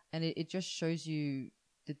 And it just shows you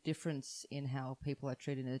the difference in how people are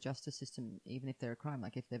treated in the justice system, even if they're a crime.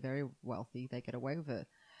 Like if they're very wealthy, they get away with it.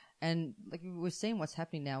 And like we're seeing what's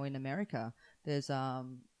happening now in America. There's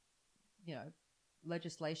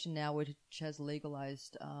legislation now which has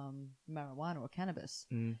legalized marijuana or cannabis.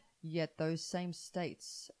 Yet those same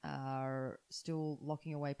states are still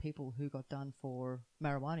locking away people who got done for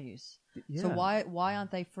marijuana use. So why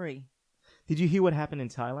aren't they free? Did you hear what happened in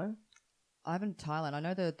Thailand? I haven't Thailand. I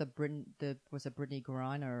know the was a Brittany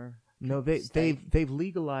Griner. No, they've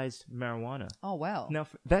legalized marijuana. Oh wow! Now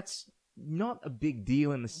that's not a big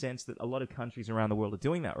deal in the sense that a lot of countries around the world are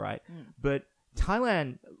doing that, right? But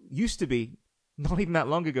Thailand used to be. Not even that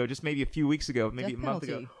long ago, just maybe a few weeks ago, maybe a month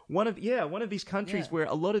ago. One of these countries where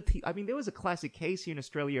a lot of people, I mean, there was a classic case here in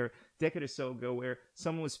Australia a decade or so ago where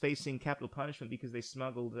someone was facing capital punishment because they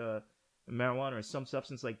smuggled marijuana or some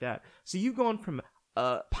substance like that. So you've gone from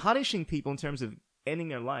punishing people in terms of ending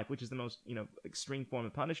their life, which is the most extreme form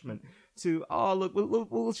of punishment, to look,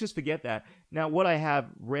 let's just forget that. Now, what I have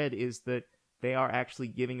read is that they are actually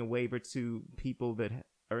giving a waiver to people that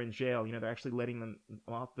are in jail. They're actually letting them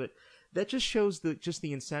off, but that just shows the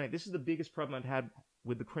insanity. This is the biggest problem I've had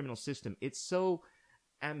with the criminal system. It's so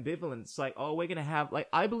ambivalent. It's like, we're going to have, like,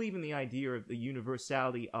 I believe in the idea of the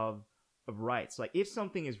universality of rights. Like, if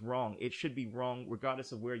something is wrong, it should be wrong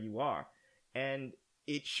regardless of where you are. And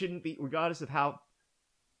it shouldn't be, regardless of how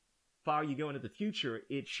far you go into the future,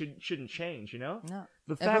 it shouldn't change, No.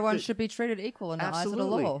 Everyone should be treated equal in the eyes of the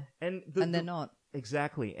law. And they're not.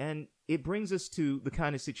 Exactly. And it brings us to the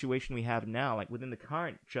kind of situation we have now, like within the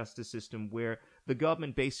current justice system, where the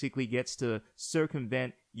government basically gets to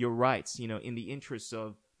circumvent your rights, in the interests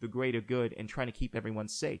of the greater good and trying to keep everyone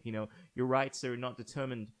safe. Your rights are not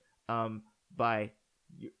determined by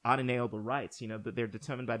unalienable rights, but they're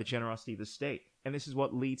determined by the generosity of the state. And this is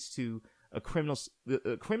what leads to a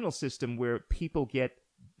criminal system where people get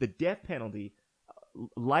the death penalty,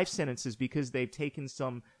 life sentences because they've taken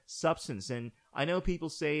some substance. And I know people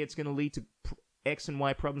say it's going to lead to X and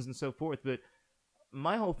Y problems and so forth, but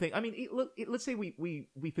my whole thing, I mean, let's say we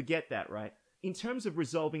forget that, right? In terms of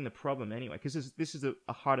resolving the problem anyway, because this is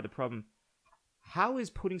a heart of the problem. How is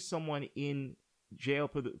putting someone in jail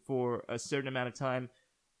for a certain amount of time,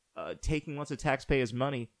 taking lots of taxpayers'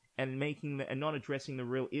 money and not addressing the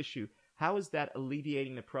real issue? How is that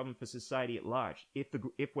alleviating the problem for society at large?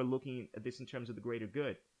 If we're looking at this in terms of the greater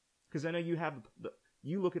good, because I know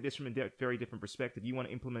you look at this from a very different perspective. You want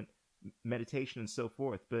to implement meditation and so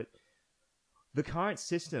forth, but the current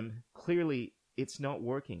system, clearly, it's not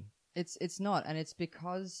working. It's not, and it's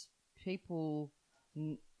because people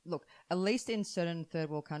look. At least in certain third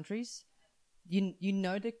world countries, you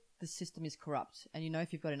know that the system is corrupt, and you know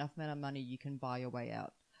if you've got enough amount of money, you can buy your way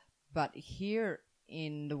out. But here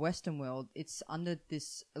in the Western world, it's under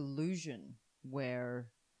this illusion where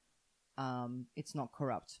it's not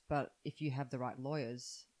corrupt. But if you have the right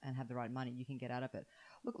lawyers and have the right money, you can get out of it.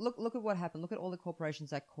 Look at what happened. Look at all the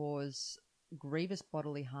corporations that cause grievous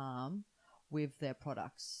bodily harm with their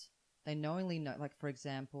products. They knowingly know, like for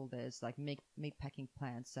example, there's like meat packing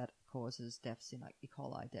plants that causes deaths in like E.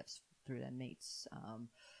 coli deaths through their meats.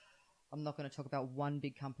 I'm not going to talk about one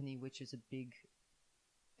big company, which is a big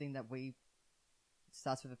thing that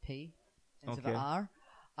starts with a P instead of an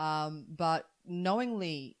R, but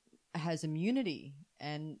knowingly has immunity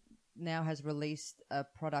and now has released a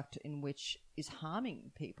product in which is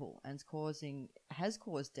harming people and has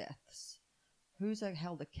caused deaths. Who's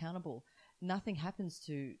held accountable? Nothing happens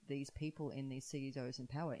to these people in these CEOs in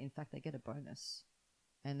power. In fact, they get a bonus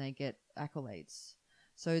and they get accolades.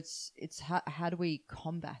 So it's how do we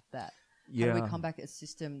combat that? Yeah. How do we combat a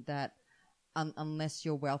system that unless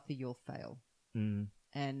you're wealthy, you'll fail? Mm.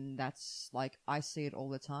 And that's like, I see it all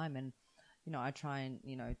the time. And, I try and,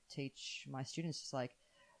 teach my students, just like,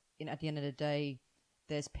 at the end of the day,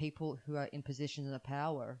 there's people who are in positions of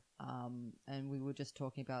power. And we were just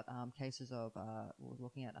talking about cases of, we were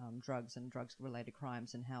looking at drugs and drugs-related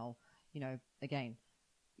crimes and how, again,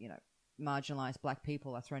 marginalized black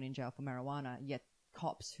people are thrown in jail for marijuana, yet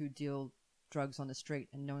cops who deal drugs on the street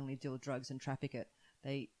and knowingly deal drugs and traffic it,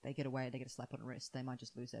 they get away, they get a slap on the wrist, they might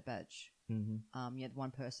just lose their badge. Mm-hmm. Yet one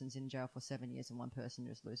person's in jail for 7 years and one person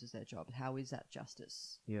just loses their job. How is that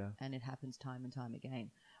justice? Yeah. And it happens time and time again,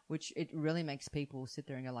 which it really makes people sit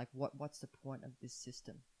there and go like, what's the point of this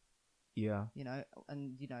system? Yeah.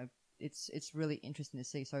 It's really interesting to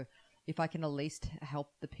see. So if I can at least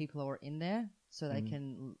help the people who are in there so they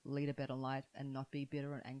can lead a better life and not be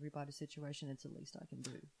bitter and angry by the situation, it's the least I can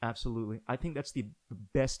do. Absolutely. I think that's the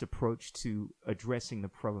best approach to addressing the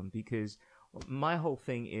problem, because my whole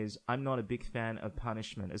thing is I'm not a big fan of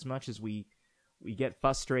punishment. As much as we get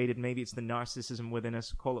frustrated, maybe it's the narcissism within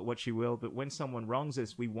us, call it what you will, but when someone wrongs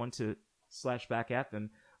us, we want to slash back at them.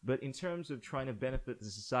 But in terms of trying to benefit the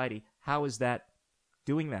society, how is that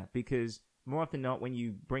doing that? Because more often than not, when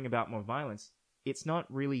you bring about more violence, it's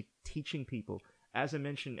not really teaching people. As I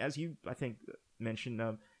mentioned, as you, I think, mentioned,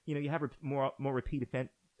 you have more repeat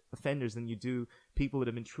offenders than you do people that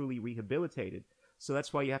have been truly rehabilitated. So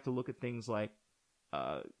that's why you have to look at things like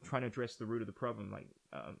trying to address the root of the problem, like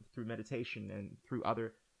through meditation and through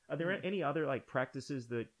other. Are there any other like practices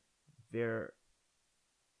that there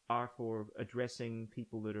are for addressing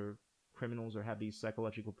people that are criminals or have these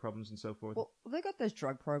psychological problems and so forth? Well, they've got those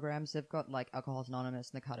drug programs. They've got like Alcohol's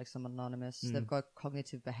Anonymous, Narcotics Anonymous. They've got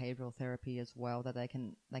cognitive behavioral therapy as well that they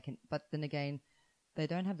can. But then again, they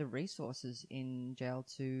don't have the resources in jail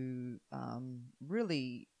to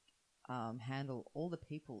really handle all the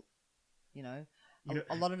people.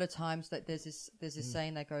 A lot of the times that there's this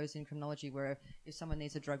saying that goes in criminology where if someone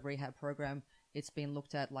needs a drug rehab program, it's been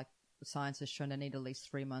looked at like science has shown they need at least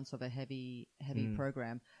 3 months of a heavy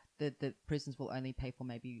program. The prisons will only pay for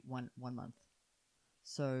maybe one month.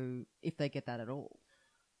 So if they get that at all.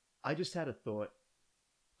 I just had a thought.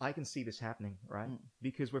 I can see this happening, right?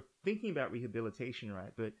 Because we're thinking about rehabilitation,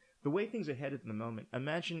 right? But the way things are headed at the moment,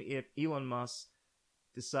 imagine if Elon Musk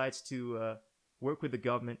decides to work with the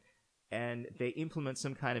government and they implement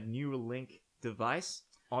some kind of Neuralink device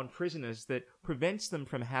on prisoners that prevents them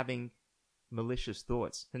from having malicious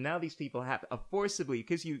thoughts. And now these people have forcibly,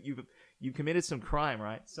 because you committed some crime,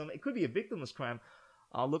 right? So it could be a victimless crime.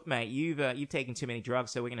 Oh, look, mate, you've taken too many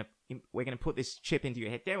drugs, so we're gonna put this chip into your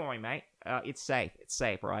head. Don't worry, mate. It's safe. It's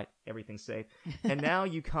safe, right? Everything's safe. And now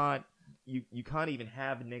you can't even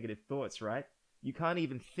have negative thoughts, right? You can't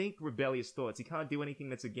even think rebellious thoughts. You can't do anything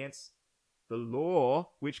that's against the law,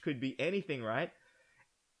 which could be anything, right?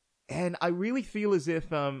 And I really feel as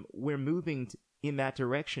if we're moving in that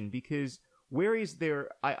direction, because where is there?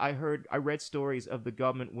 I read stories of the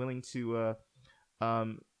government willing to,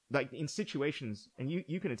 like in situations, and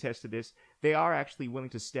you can attest to this, they are actually willing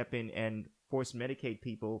to step in and force medicate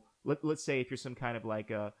people. Let's say if you're some kind of like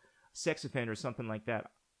a sex offender or something like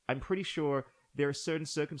that. I'm pretty sure there are certain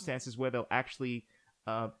circumstances where they'll actually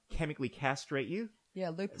chemically castrate you. Yeah,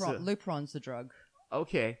 Lupron's the drug.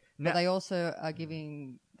 Okay. But they also are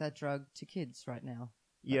giving that drug to kids right now.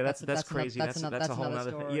 Yeah, that's crazy. That's a whole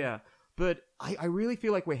other thing. Yeah. But I really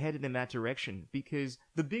feel like we're headed in that direction, because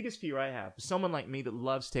the biggest fear I have, someone like me that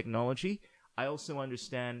loves technology, I also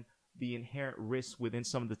understand the inherent risks within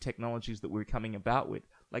some of the technologies that we're coming about with.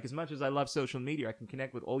 Like, as much as I love social media, I can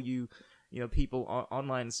connect with all you people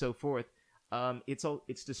online and so forth.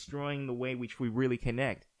 It's destroying the way which we really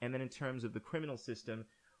connect. And then in terms of the criminal system,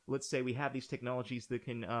 let's say we have these technologies that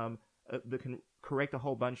can correct a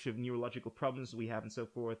whole bunch of neurological problems we have and so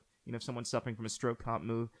forth. If someone's suffering from a stroke, can't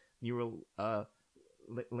move, neural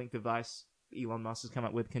link device Elon Musk has come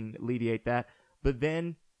up with can alleviate that. But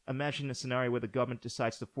then imagine a scenario where the government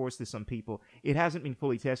decides to force this on people. It hasn't been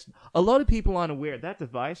fully tested. A lot of people aren't aware that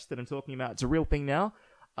device that I'm talking about, it's a real thing now.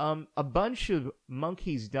 A bunch of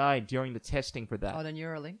monkeys died during the testing for that. Oh, the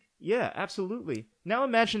Neuralink? Yeah, absolutely. Now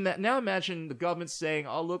imagine that. Now imagine the government saying,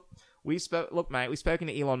 "Oh, look, mate, we've spoken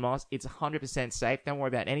to Elon Musk. It's 100% safe. Don't worry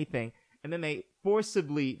about anything." And then they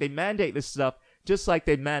mandate this stuff, just like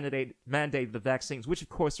they mandate the vaccines, which of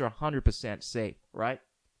course are 100% safe, right?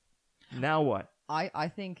 Now what? I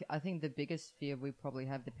think the biggest fear we probably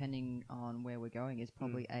have, depending on where we're going, is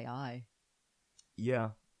probably AI.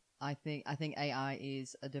 Yeah. I think AI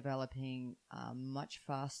is developing much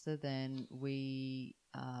faster than we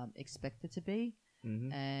expect it to be.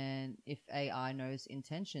 Mm-hmm. And if AI knows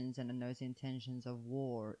intentions and it knows intentions of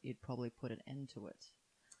war, it'd probably put an end to it.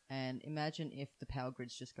 And imagine if the power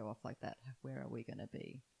grids just go off like that. Where are we going to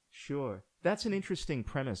be? Sure. That's an interesting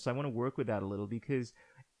premise. I want to work with that a little, because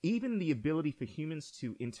even the ability for humans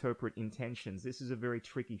to interpret intentions, this is a very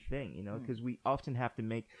tricky thing, because we often have to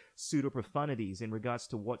make pseudo-profundities in regards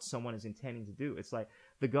to what someone is intending to do. It's like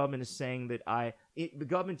the government is saying that the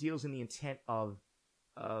government deals in the intent of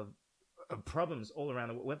problems all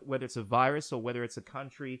around, whether it's a virus or whether it's a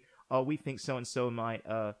country. Oh, we think so-and-so might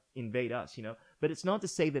invade us, But it's not to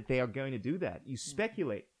say that they are going to do that. You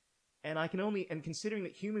speculate. And considering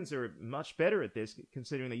that humans are much better at this,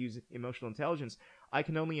 considering they use emotional intelligence, I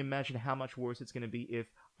can only imagine how much worse it's going to be if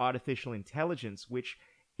artificial intelligence, which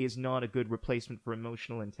is not a good replacement for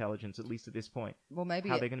emotional intelligence, at least at this point. Well, maybe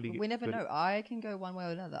how they're going to be. We never know. I can go one way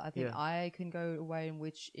or another. I think Yeah. I can go a way in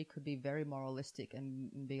which it could be very moralistic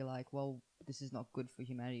and be like, well, this is not good for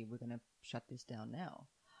humanity. We're going to shut this down now.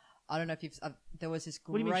 I don't know if there was this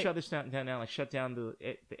great... What do you mean shut this down now? Like shut down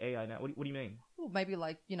the AI now? What do you mean? Well, maybe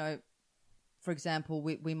like, for example,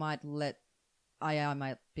 we might let AI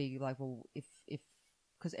might be like, well, if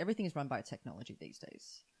because everything is run by technology these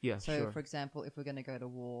days. Yeah, so, sure. for example, if we're going to go to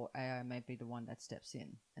war, AI may be the one that steps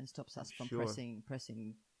in and stops us from Sure.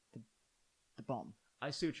 pressing the bomb.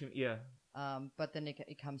 I see what you mean. Yeah. But then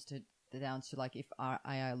it comes down to like if our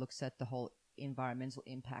AI looks at the whole environmental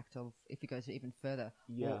impact of, if it goes even further,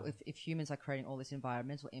 Yeah. or if humans are creating all this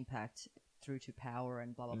environmental impact through to power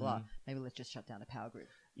and blah blah blah, maybe let's just shut down the power grid.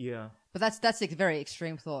 Yeah. But that's a very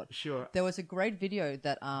extreme thought. Sure. There was a great video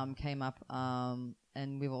that came up,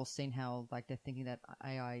 and we've all seen how like they're thinking that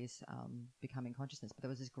AI is becoming consciousness. But there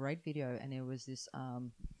was this great video, and there was this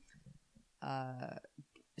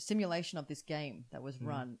simulation of this game that was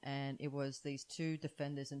run, and it was these two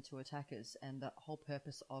defenders and two attackers, and the whole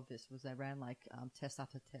purpose of this was they ran like test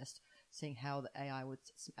after test, seeing how the AI would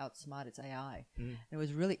outsmart its AI. And it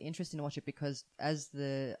was really interesting to watch it, because as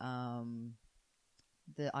the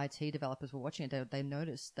IT developers were watching it, they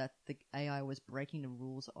noticed that the AI was breaking the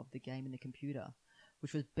rules of the game in the computer,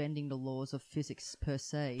 which was bending the laws of physics per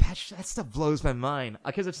se. That stuff blows my mind,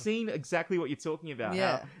 because I've seen exactly what you're talking about.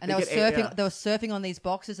 Yeah, and they were surfing on these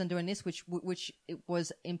boxes and doing this, which it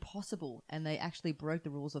was impossible, and they actually broke the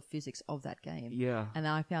rules of physics of that game. Yeah. And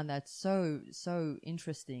I found that so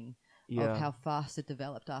interesting of how fast it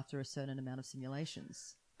developed after a certain amount of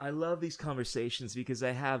simulations. I love these conversations because I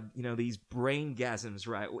have, these brain gasms,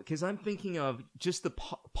 right? Because I'm thinking of just the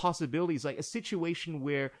possibilities, like a situation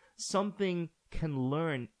where something can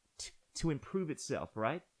learn to improve itself,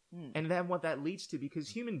 right? And then what that leads to, because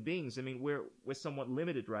human beings, we're somewhat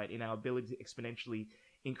limited, right, in our ability to exponentially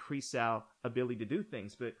increase our ability to do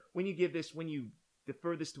things. But when you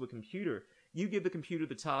defer this to a computer, you give the computer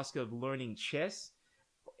the task of learning chess,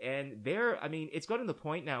 and it's gotten to the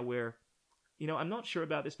point now where, I'm not sure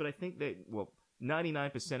about this, but I think that,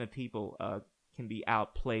 99% of people can be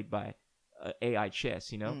outplayed by AI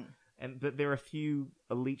chess, but there are a few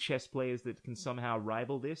elite chess players that can somehow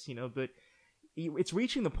rival this, but it's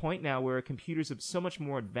reaching the point now where computers are so much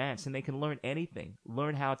more advanced and they can learn anything,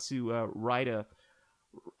 learn how to write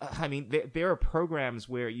there are programs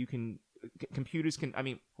where computers can,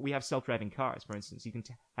 we have self-driving cars, for instance. You can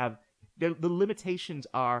the limitations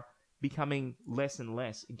are becoming less and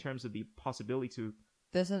less in terms of the possibility to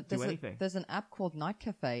do anything. There's an app called Night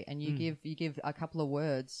Cafe, and you give a couple of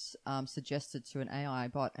words suggested to an AI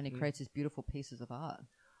bot, and it creates these beautiful pieces of art.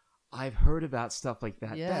 I've heard about stuff like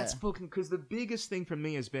that. Yeah. That's fucking, because the biggest thing for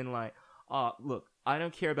me has been like, look, I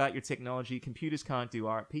don't care about your technology. Computers can't do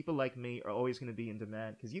art. People like me are always going to be in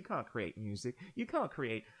demand because you can't create music. You can't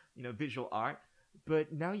create, visual art.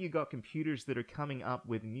 But now you got computers that are coming up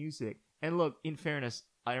with music. And look, in fairness,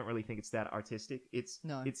 I don't really think it's that artistic. It's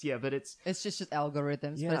just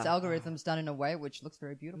algorithms. Yeah. But it's algorithms done in a way which looks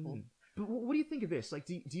very beautiful. But what do you think of this? Like,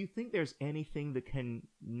 do you think there's anything that can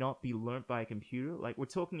not be learnt by a computer? Like, we're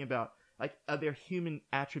talking about, like, are there human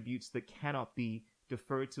attributes that cannot be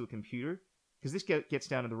deferred to a computer? Because this gets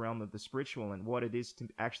down to the realm of the spiritual and what it is to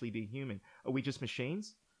actually be human. Are we just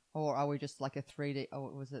machines? Or are we just like a 3D?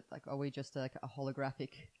 Or was it like, are we just like a holographic,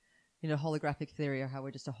 holographic theory, or how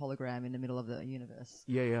we're just a hologram in the middle of the universe?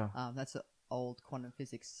 Yeah. That's an old quantum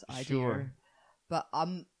physics idea. Sure. But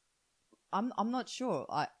I'm not sure.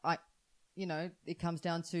 It comes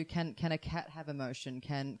down to can a cat have emotion?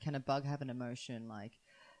 Can a bug have an emotion? Like,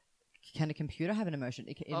 can a computer have an emotion?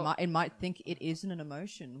 It might think it isn't an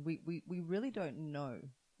emotion. We really don't know.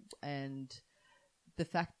 And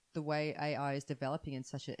the way AI is developing in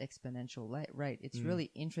such an exponential rate, it's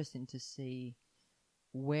really interesting to see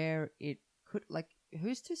where it could, like,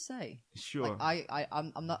 who's to say? Sure. Like,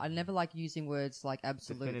 I never like using words like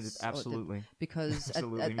absolutes. Absolutely. Because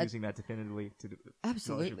I'm using that definitively to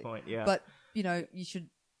absolutely your point. Yeah. But you should,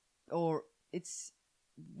 or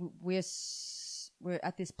we're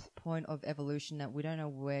at this point of evolution that we don't know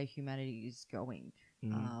where humanity is going.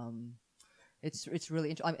 It's really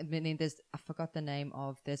interesting. I forgot the name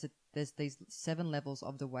of. There's these 7 levels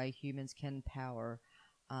of the way humans can power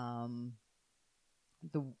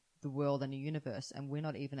the world and the universe, and we're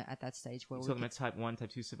not even at that stage where we're talking about type 1,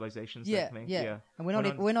 type 2 civilizations. Yeah. And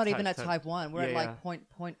we're not even at type 1. We're at like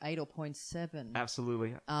 0.8 or 0.7.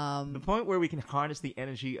 Absolutely. The point where we can harness the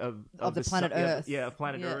energy of the planet Earth.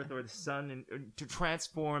 Planet Earth or the sun, and to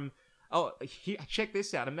transform. Check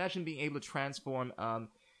this out. Imagine being able to transform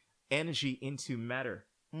energy into matter,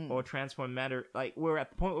 or transform matter. Like, we're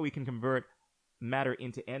at the point where we can convert matter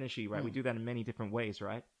into energy, right? We do that in many different ways,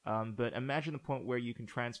 right? But imagine the point where you can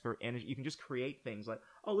transfer energy. You can just create things like,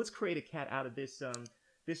 let's create a cat out of this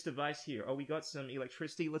this device here. We got some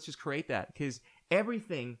electricity. Let's just create that, because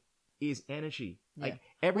everything is energy. Yeah. Like,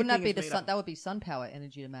 everything. Wouldn't that be the sun? That would be sun power,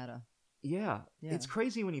 energy to matter. Yeah. It's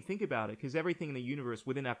crazy when you think about it, because everything in the universe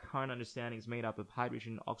within our current understanding is made up of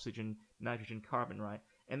hydrogen, oxygen, nitrogen, carbon, right?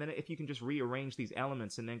 And then if you can just rearrange these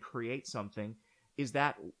elements and then create something, is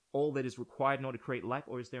that all that is required in order to create life,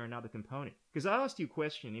 or is there another component? Because I asked you a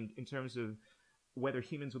question in terms of whether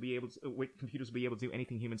computers will be able to do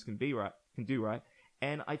anything humans can do, right?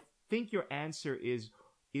 And I think your answer is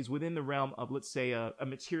within the realm of, let's say, a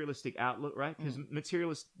materialistic outlook, right? Because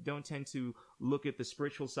materialists don't tend to look at the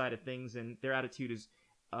spiritual side of things, and their attitude is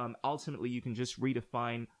ultimately you can just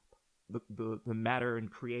redefine the matter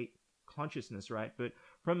and create consciousness, right? But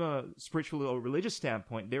from a spiritual or religious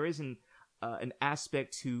standpoint, there isn't an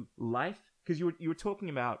aspect to life, because you were talking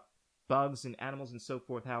about bugs and animals and so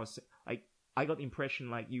forth. How, like, I got the impression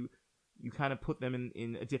like you kind of put them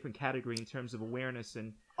in a different category in terms of awareness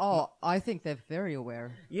and. I think they're very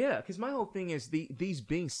aware. Yeah, because my whole thing is these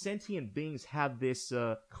beings, sentient beings, have this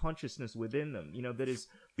consciousness within them, that is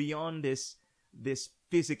beyond this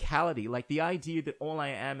physicality. Like, the idea that all I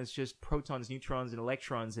am is just protons, neutrons, and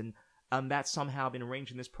electrons, and that's somehow been arranged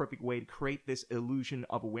in this perfect way to create this illusion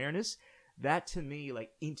of awareness. That, to me, like,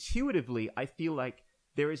 intuitively, I feel like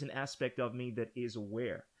there is an aspect of me that is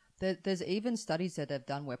aware. There's even studies that have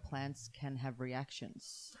done where plants can have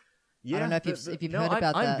reactions. Yeah, I don't know if you've heard about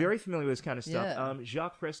that. I'm very familiar with this kind of stuff. Yeah.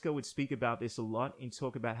 Jacques Fresco would speak about this a lot and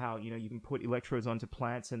talk about how, you can put electrodes onto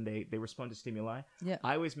plants and they respond to stimuli. Yeah.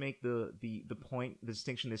 I always make the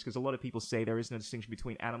distinction in this, because a lot of people say there is no distinction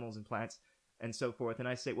between animals and plants and so forth. And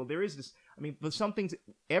I say, well, there is this. I mean, but some things,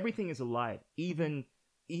 everything is alive. Even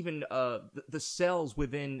the cells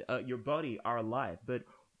within your body are alive. But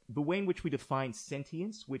the way in which we define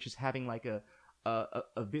sentience, which is having like a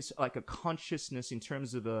consciousness in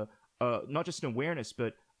terms of not just an awareness,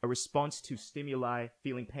 but a response to stimuli,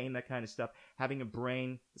 feeling pain, that kind of stuff, having a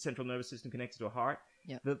brain, central nervous system connected to a heart.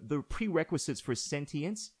 Yep. The prerequisites for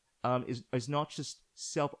sentience is not just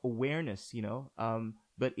self-awareness,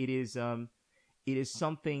 but it is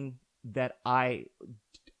something that I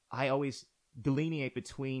always delineate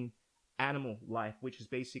between animal life, which is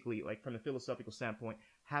basically, like, from a philosophical standpoint,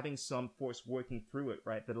 having some force working through it,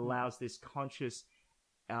 right, that allows this conscious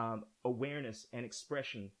awareness and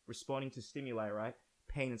expression, responding to stimuli, right,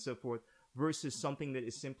 pain and so forth, versus something that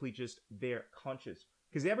is simply just there, conscious.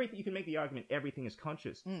 Because you can make the argument everything is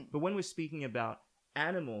conscious, but when we're speaking about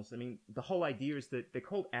animals, I mean, the whole idea is that they're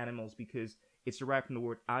called animals because it's derived from the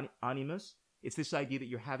word animus. It's this idea that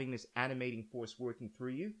you're having this animating force working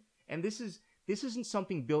through you, and this isn't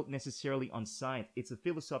something built necessarily on science. It's a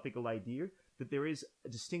philosophical idea that there is a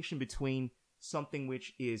distinction between something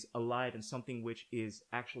which is alive and something which is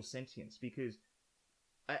actual sentience. Because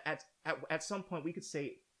at some point we could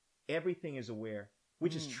say everything is aware,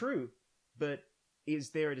 which is true, but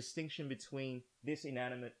is there a distinction between this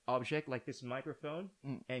inanimate object, like this microphone,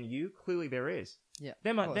 and you? Clearly there is. Yeah.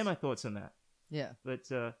 They're my thoughts on that. Yeah.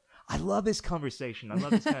 But I love this conversation. I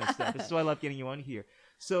love this kind of stuff. This is why I love getting you on here.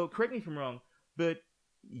 So correct me if I'm wrong, but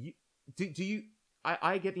do you?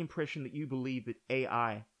 I get the impression that you believe that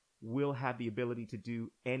AI will have the ability to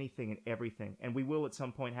do anything and everything, and we will at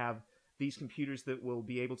some point have these computers that will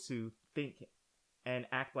be able to think and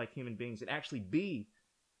act like human beings and actually be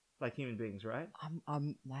like human beings, right?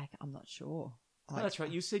 I'm not sure. Oh, that's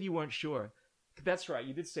right. You said you weren't sure. That's right.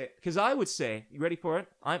 You did say it. Because I would say, you ready for it?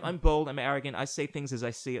 I'm bold. I'm arrogant. I say things as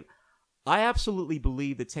I see it. I absolutely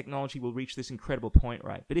believe that technology will reach this incredible point,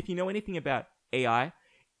 right? But if you know anything about AI,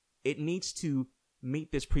 it needs to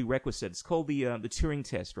meet this prerequisite. It's called the Turing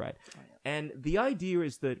test, right? Oh, yeah. And the idea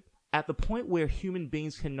is that at the point where human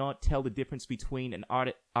beings cannot tell the difference between an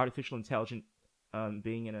artificial intelligent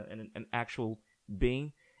being and an actual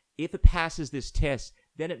being, if it passes this test,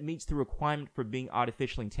 then it meets the requirement for being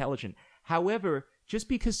artificially intelligent. However, just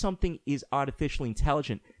because something is artificially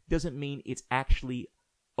intelligent doesn't mean it's actually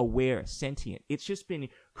aware, sentient. It's just been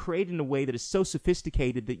created in a way that is so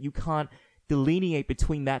sophisticated that you can't delineate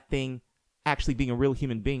between that thing actually being a real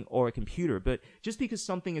human being or a computer. But just because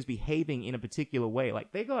something is behaving in a particular way,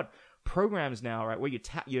 like they got programs now, right, where you're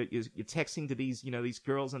texting to these, these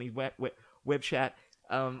girls on these web chat.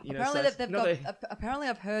 Apparently,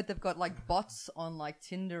 I've heard they've got like bots on like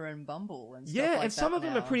Tinder and Bumble and stuff like that. Yeah, and some of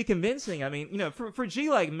them are pretty convincing. I mean, for a G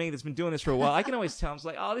like me that's been doing this for a while, I can always tell. I'm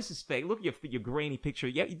like, oh, this is fake. Look at your grainy picture.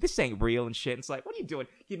 Yeah, this ain't real and shit. And it's like, what are you doing?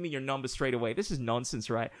 Give me your number straight away. This is nonsense,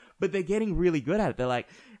 right? But they're getting really good at it. They're like,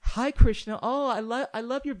 hi, Krishna. Oh, I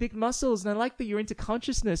love your big muscles, and I like that you're into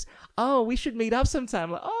consciousness. Oh, we should meet up sometime.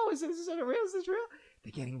 I'm like, oh, is this real? Is this real?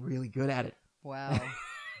 They're getting really good at it. Wow.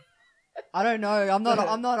 I don't know. I'm not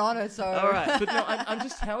on it. So all right, but no, I'm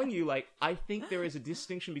just telling you. Like, I think there is a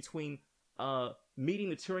distinction between meeting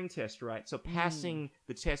the Turing test, right? So passing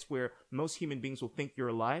the test where most human beings will think you're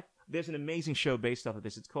alive. There's an amazing show based off of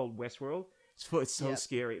this. It's called Westworld. It's so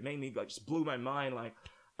scary. It made me just blew my mind. Like,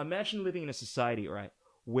 imagine living in a society, right,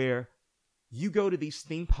 where you go to these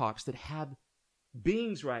theme parks that have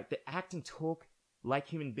beings, right, that act and talk like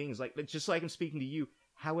human beings, like just like I'm speaking to you.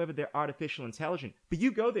 However, they're artificial intelligent. But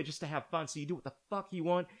you go there just to have fun, so you do what the fuck you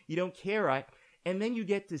want. You don't care, right? And then you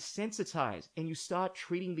get desensitized, and you start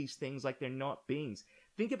treating these things like they're not beings.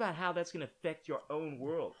 Think about how that's going to affect your own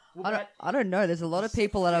world. Well, I don't know. There's a lot of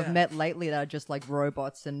people that I've met lately that are just like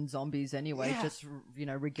robots and zombies anyway, just,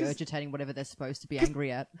 regurgitating whatever they're supposed to be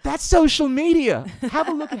angry at. That's social media. Have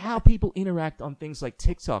a look at how people interact on things like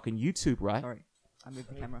TikTok and YouTube, right? Sorry, I moved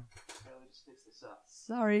the camera.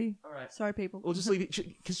 Sorry. All right. Sorry, people. We'll just leave it.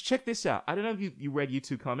 Because check this out. I don't know if you read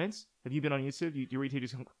YouTube comments. Have you been on YouTube? Do you read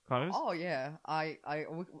YouTube comments? Oh, yeah.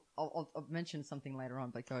 I'll mention something later on,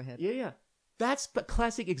 but go ahead. Yeah. That's the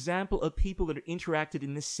classic example of people that are interacted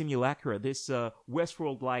in this simulacra, this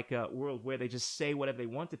Westworld-like world where they just say whatever they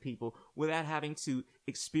want to people without having to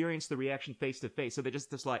experience the reaction face-to-face. So they're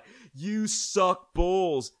just like, you suck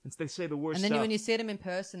balls. And they say the worst stuff. And then when you see them in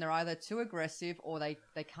person, they're either too aggressive or they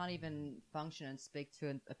can't even function and speak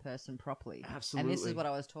to a person properly. Absolutely. And this is what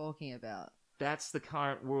I was talking about. That's the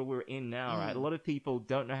current world we're in now, right? A lot of people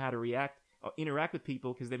don't know how to react or interact with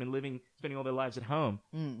people because they've been spending all their lives at home.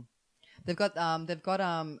 They've got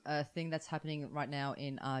a thing that's happening right now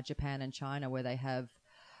in Japan and China where they have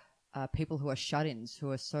people who are shut-ins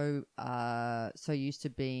who are so used to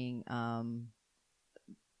being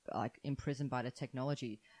like imprisoned by the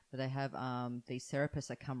technology, but they have these therapists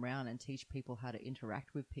that come around and teach people how to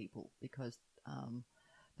interact with people because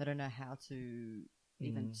they don't know how to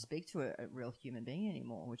even speak to a real human being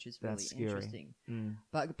anymore, which is really That's scary. interesting.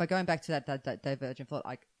 But going back to that divergent thought,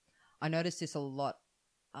 I noticed this a lot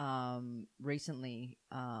recently,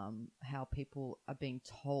 how people are being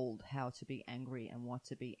told how to be angry and what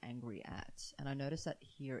to be angry at. And I noticed that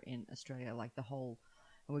here in Australia, like the whole,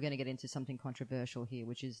 and we're going to get into something controversial here,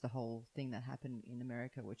 which is the whole thing that happened in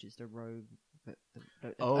America, which is the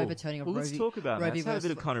overturning of Roe. Let's talk about that. It's had a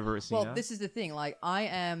bit of controversy. Well, this is the thing. Like, I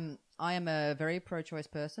am a very pro-choice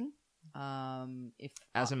person.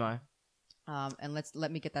 As am I. And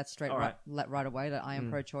let me get that straight All right. right away, that I am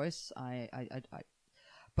pro-choice.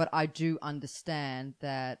 But I do understand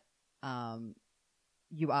that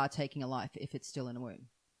you are taking a life if it's still in a womb,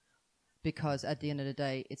 because at the end of the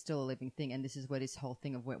day, it's still a living thing, and this is where this whole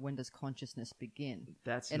thing of when does consciousness begin?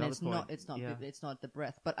 That's and another it's point. It's not the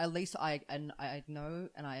breath, but at least I know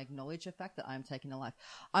and I acknowledge the fact that I am taking a life.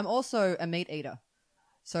 I'm also a meat eater,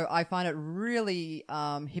 so I find it really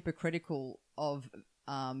hypocritical of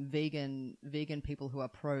vegan people who are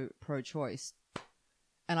pro-choice.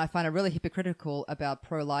 And I find it really hypocritical about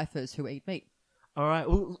pro-lifers who eat meat. All right.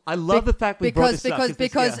 Well, I love the fact we brought this up.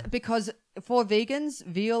 Because for vegans,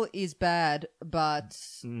 veal is bad, but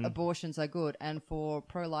abortions are good. And for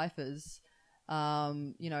pro-lifers, a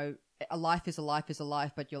life is a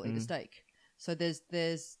life, but you'll eat a steak. So there's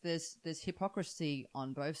hypocrisy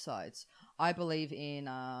on both sides. I believe in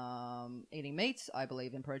eating meat. I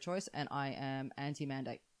believe in pro-choice, and I am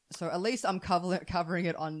anti-mandate. So at least I'm covering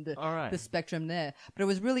it on the spectrum there. But it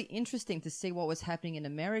was really interesting to see what was happening in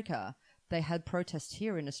America. They had protests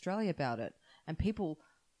here in Australia about it. And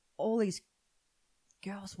all these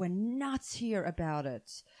girls were nuts here about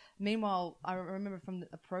it. Meanwhile, I remember from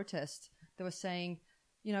a protest, they were saying,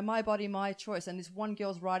 my body, my choice. And this one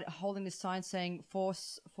girl's holding this sign saying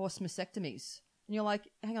force mastectomies. And you're like,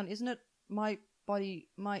 hang on, isn't it my body,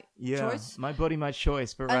 my choice? My body, my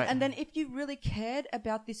choice. But right. And then if you really cared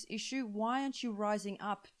about this issue, why aren't you rising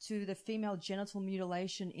up to the female genital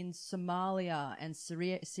mutilation in Somalia and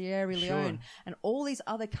Sierra Leone and all these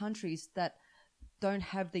other countries that don't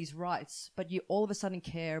have these rights, but you all of a sudden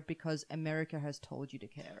care because America has told you to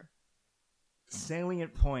care?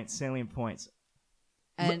 Salient points.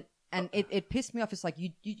 And it pissed me off. It's like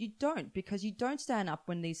you don't, because you don't stand up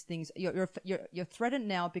when these things you're threatened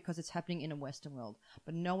now because it's happening in a Western world,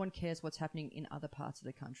 but no one cares what's happening in other parts of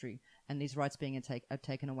the country, and these rights being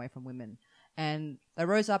taken away from women. And they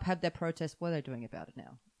rose up, had their protest. What are they doing about it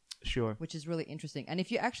now? Sure. Which is really interesting. And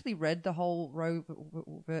if you actually read the whole Roe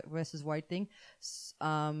versus Wade thing,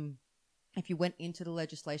 if you went into the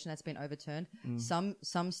legislation that's been overturned,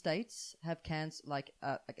 some states have like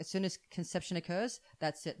as soon as conception occurs,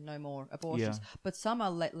 that's it, no more abortions. Yeah. But some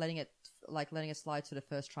are letting it slide to the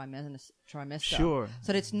first trimester. Sure.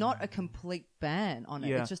 So it's not a complete ban on it.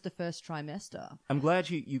 Yeah. It's just the first trimester. I'm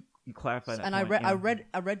glad you clarified that. And point.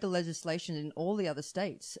 I read the legislation in all the other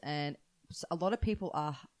states, and a lot of people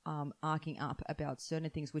are arcing up about certain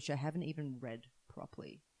things which I haven't even read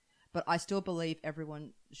properly. But I still believe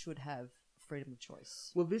everyone should have freedom of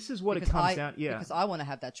choice. Well, this is what it comes down. Yeah, because I want to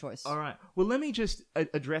have that choice. All right. Well, let me just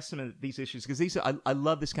address some of these issues, because I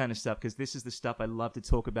love this kind of stuff, because this is the stuff I love to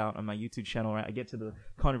talk about on my YouTube channel. Right, I get to the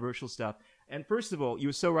controversial stuff. And first of all, you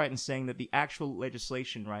were so right in saying that the actual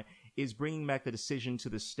legislation, right, is bringing back the decision to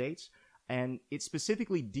the states, and it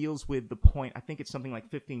specifically deals with the point. I think it's something like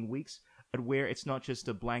 15 weeks, where it's not just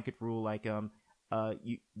a blanket rule like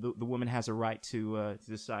the woman has a right to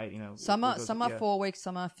decide. Some are 4 weeks,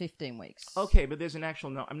 some are 15 weeks. Okay, but there's an actual.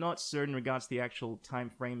 No, I'm not certain in regards to the actual time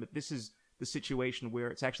frame, but this is the situation where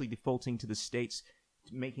it's actually defaulting to the states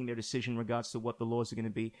making their decision in regards to what the laws are going to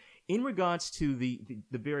be. In regards to the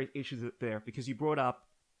various issues there, because you brought up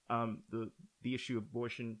the issue of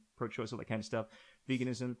abortion, pro-choice, all that kind of stuff,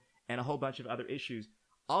 veganism, and a whole bunch of other issues.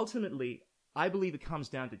 Ultimately, I believe it comes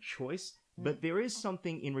down to choice, but there is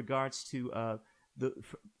something in regards to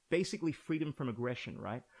basically freedom from aggression,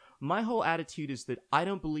 right? My whole attitude is that I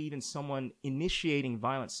don't believe in someone initiating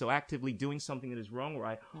violence, so actively doing something that is wrong,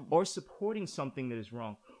 right, or supporting something that is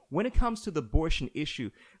wrong. When it comes to the abortion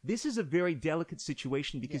issue, this is a very delicate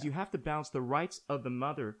situation, because you have to balance the rights of the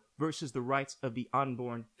mother versus the rights of the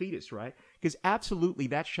unborn fetus, right? Because absolutely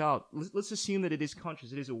that child, let's assume that it is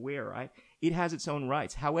conscious, it is aware, right? It has its own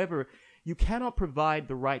rights. However, you cannot provide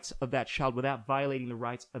the rights of that child without violating the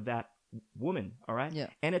rights of that woman, all right? Yeah.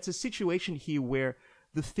 And it's a situation here where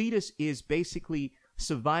the fetus is basically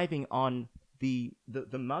surviving on the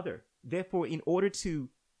mother. Therefore, in order to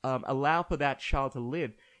allow for that child to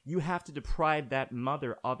live, you have to deprive that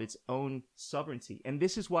mother of its own sovereignty. And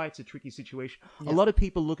this is why it's a tricky situation. Yeah. A lot of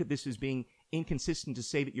people look at this as being inconsistent to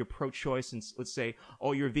say that you're pro-choice and let's say,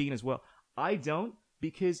 oh, you're a vegan as well. I don't,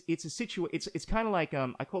 because it's a it's kind of like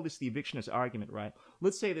I call this the evictionist argument, right?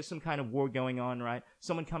 Let's say there's some kind of war going on, right?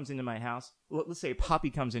 Someone comes into my house. Let's say a puppy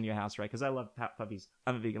comes into your house, right? Because I love puppies.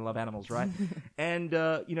 I'm a vegan, love animals, right? And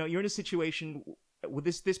you're in a situation with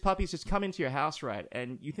this puppy's just come into your house, right?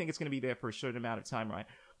 And you think it's going to be there for a certain amount of time, right?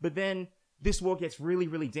 But then this war gets really,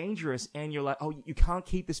 really dangerous, and you're like, oh, you can't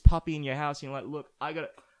keep this puppy in your house. And you're like, look,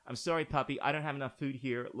 I'm sorry, puppy, I don't have enough food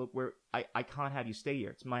here. Look, I can't have you stay here.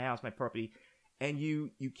 It's my house, my property. And you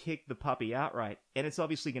kick the puppy outright, and it's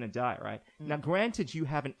obviously going to die, right? Now, granted, you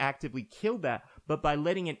haven't actively killed that, but by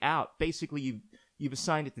letting it out, basically you've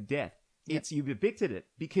assigned it to death. Yep. You've evicted it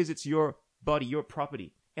because it's your body, your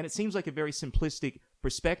property. And it seems like a very simplistic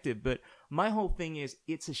perspective, but my whole thing is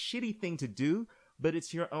it's a shitty thing to do, but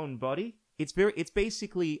it's your own body. It's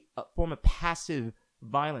basically a form of passive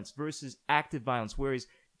violence versus active violence, whereas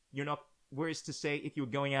to say if you're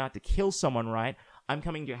going out to kill someone, right? I'm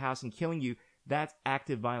coming to your house and killing you. That's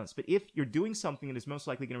active violence. But if you're doing something that is most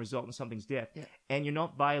likely going to result in something's death, and you're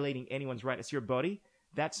not violating anyone's right, it's your body,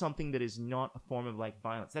 that's something that is not a form of like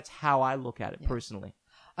violence. That's how I look at it personally.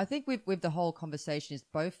 I think with the whole conversation is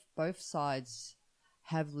both sides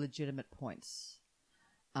have legitimate points.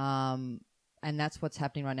 And that's what's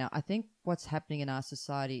happening right now. I think what's happening in our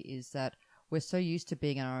society is that we're so used to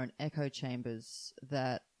being in our own echo chambers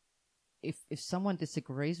that if someone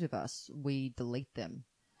disagrees with us, we delete them.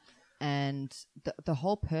 And the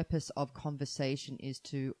whole purpose of conversation is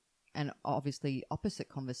to, and obviously opposite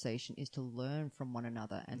conversation is to learn from one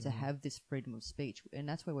another and to have this freedom of speech. And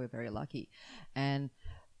that's where we're very lucky. And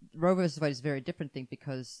Roe versus Wade is a very different thing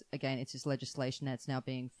because, again, it's this legislation that's now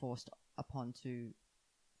being forced upon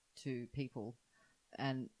to people.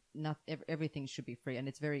 And everything should be free. And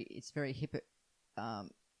it's very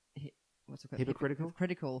Hypocritical?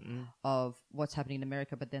 Critical of what's happening in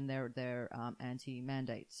America, but then they're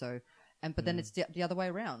anti-mandate. So, but then it's the other way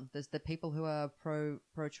around. There's the people who are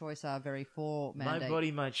pro-choice are very for mandate. My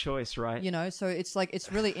body, my choice, right? So it's like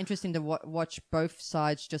it's really interesting to watch both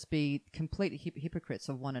sides just be complete hypocrites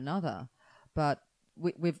of one another. But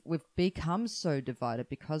we've become so divided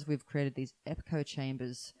because we've created these echo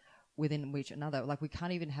chambers within each another. Like we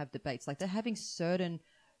can't even have debates. Like they're having certain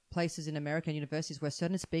places in American universities where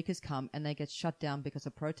certain speakers come and they get shut down because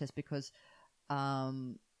of protest because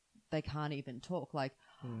they can't even talk. Like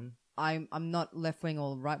I'm not left wing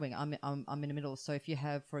or right wing. I'm in the middle. So if you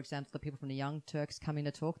have, for example, the people from the Young Turks coming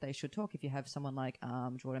to talk, they should talk. If you have someone like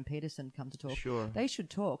Jordan Peterson come to talk, they should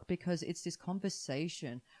talk because it's this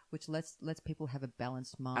conversation which lets people have a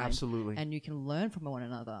balanced mind. Absolutely. And you can learn from one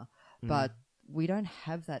another. But we don't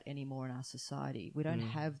have that anymore in our society. We don't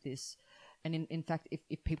have this. And in fact,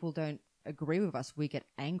 if people don't agree with us, we get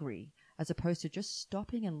angry as opposed to just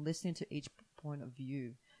stopping and listening to each point of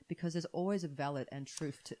view because there's always a valid and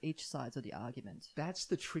truth to each side of the argument. That's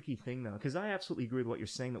the tricky thing, though, because I absolutely agree with what you're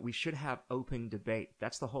saying, that we should have open debate.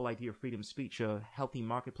 That's the whole idea of freedom of speech, a healthy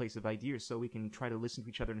marketplace of ideas so we can try to listen to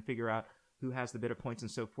each other and figure out who has the better points and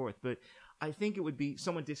so forth. But I think it would be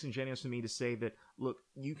somewhat disingenuous for me to say that, look,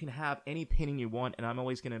 you can have any opinion you want and I'm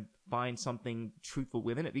always going to find something truthful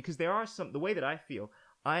within it, because there are the way that I feel,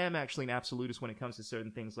 I am actually an absolutist when it comes to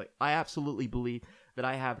certain things. Like, I absolutely believe that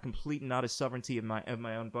I have complete and utter sovereignty of my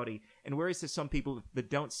own body. And whereas there's some people that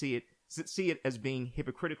don't see it as being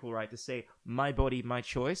hypocritical, right, to say my body, my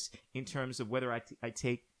choice in terms of whether I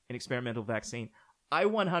take an experimental vaccine, I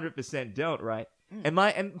 100% don't, right? And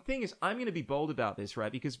the thing is, I'm going to be bold about this,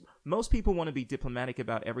 right? Because most people want to be diplomatic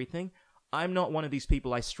about everything. I'm not one of these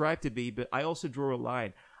people. I strive to be, but I also draw a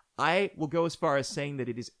line. I will go as far as saying that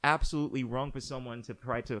it is absolutely wrong for someone to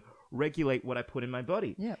try to regulate what I put in my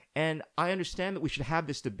body. Yeah. And I understand that we should have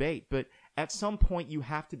this debate, but at some point you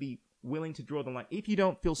have to be willing to draw the line. If you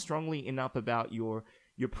don't feel strongly enough about your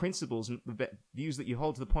principles and the views that you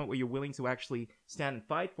hold to the point where you're willing to actually stand and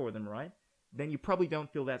fight for them, right? Then you probably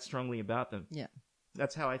don't feel that strongly about them. Yeah.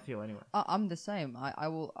 That's how I feel anyway. I'm the same. I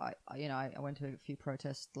went to a few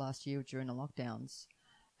protests last year during the lockdowns,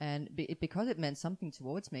 and because it meant something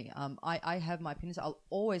towards me. I have my opinions. I'll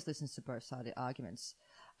always listen to both sided arguments,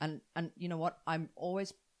 and you know what? I'm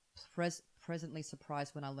always presently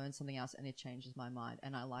surprised when I learn something else and it changes my mind,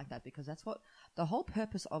 and I like that because that's what the whole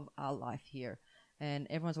purpose of our life here. And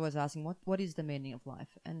everyone's always asking, what is the meaning of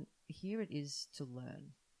life? And here it is to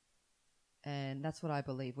learn. And that's what I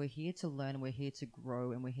believe. We're here to learn, and we're here to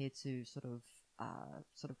grow, and we're here to sort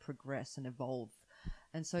of progress and evolve.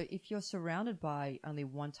 And so if you're surrounded by only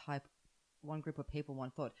one group of people, one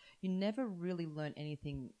thought, you never really learn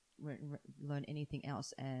anything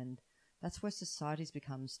else. And that's where societies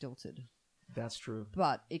become stilted. That's true.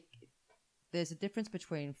 But there's a difference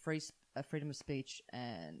between freedom of speech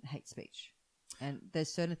and hate speech. And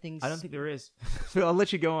there's certain things. I don't think there is. So I'll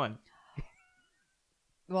let you go on.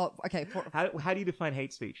 Well, okay. How do you define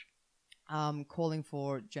hate speech? Calling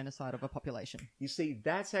for genocide of a population. You see,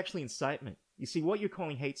 that's actually incitement. You see, what you're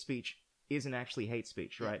calling hate speech isn't actually hate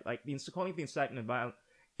speech, right? Like calling the incitement of violence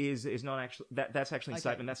is not actually that's actually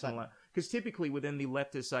incitement. That's not allowed. Because typically within the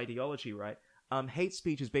leftist ideology, right, hate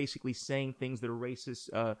speech is basically saying things that are racist,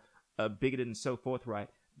 bigoted, and so forth, right?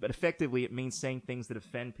 But effectively, it means saying things that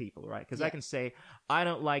offend people, right? Because I can say, I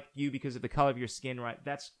don't like you because of the color of your skin, right?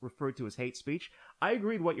 That's referred to as hate speech. I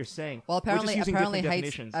agree with what you're saying. Well, apparently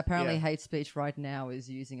hate speech right now is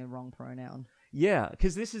using a wrong pronoun. Yeah,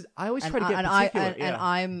 because this is I always try to get particular.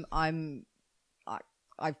 And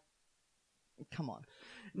I come on.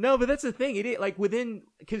 No, but that's the thing. It is like within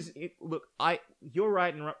because look, you're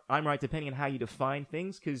right and I'm right depending on how you define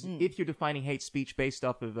things. Because if you're defining hate speech based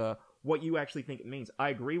off of what you actually think it means, I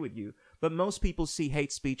agree with you. But most people see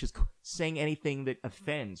hate speech as saying anything that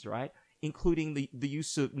offends, right? Including the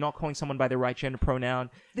use of not calling someone by their right gender pronoun,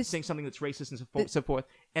 saying something that's racist and so forth.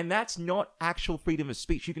 And that's not actual freedom of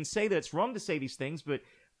speech. You can say that it's wrong to say these things, but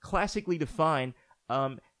classically defined,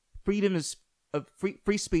 freedom is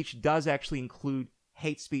free speech does actually include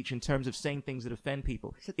hate speech in terms of saying things that offend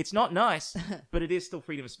people. It's not nice, but it is still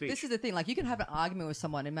freedom of speech. This is the thing. Like, you can have an argument with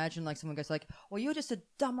someone. Imagine, like, someone goes like, well, you're just a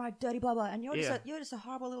dumb, right, dirty, blah, blah, and you're just a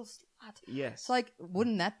horrible little slut. Yes. It's like,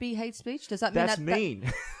 wouldn't that be hate speech? Does that mean that's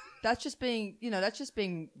mean? That's just being, that's just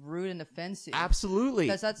being rude and offensive. Absolutely.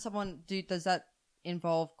 Does that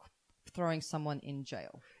involve throwing someone in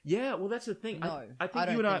jail? Yeah, well, that's the thing. No, I think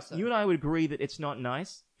you and I would agree that it's not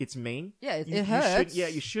nice. It's mean. Yeah, it hurts.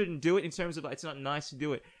 You shouldn't do it in terms of it's not nice to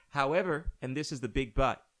do it. However, and this is the big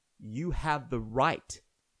but, you have the right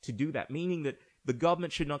to do that, meaning that the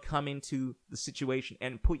government should not come into the situation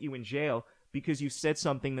and put you in jail because you said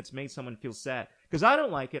something that's made someone feel sad. Because I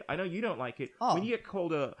don't like it. I know you don't like it. Oh. When you get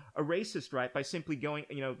called a racist, right, by simply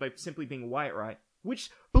by simply being white, right? Which,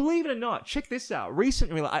 believe it or not, check this out.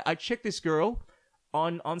 Recently, I checked this girl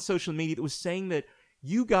on social media that was saying that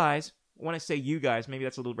you guys, when I say you guys, maybe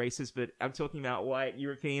that's a little racist, but I'm talking about white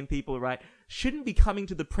European people, right, shouldn't be coming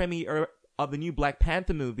to the premiere of the new Black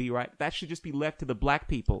Panther movie, right? That should just be left to the black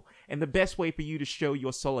people. And the best way for you to show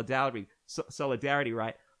your solidarity,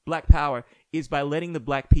 right, Black Power, is by letting the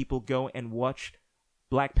black people go and watch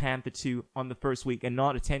Black Panther 2 on the first week and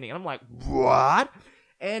not attending. And I'm like, what?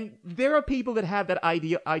 And there are people that have that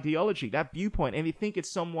ideology, that viewpoint, and they think it's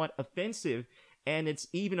somewhat offensive, and it's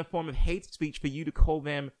even a form of hate speech for you to call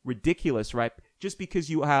them ridiculous, right? Just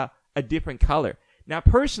because you are a different color. Now,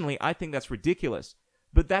 personally, I think that's ridiculous,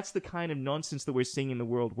 but that's the kind of nonsense that we're seeing in the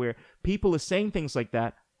world where people are saying things like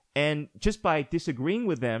that, and just by disagreeing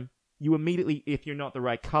with them, you immediately, if you're not the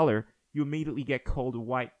right color, you immediately get called a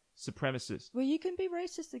white supremacist. Well, you can be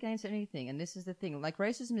racist against anything, and this is the thing. Like,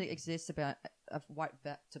 racism exists about of white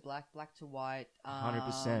to black, black to white.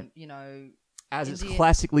 100%. As India, it's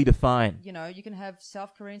classically defined. You can have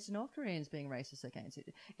South Koreans and North Koreans being racist against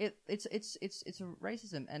it. It's a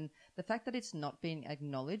racism, and the fact that it's not being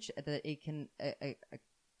acknowledged, that it can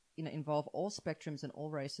involve all spectrums and all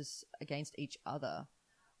races against each other.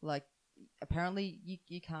 Like, apparently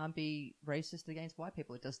you can't be racist against white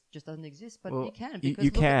people. It just doesn't exist, but you can.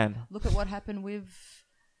 Because look at what happened with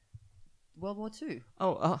World War II.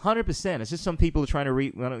 Oh, 100%. It's just some people are trying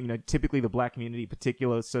to typically the black community,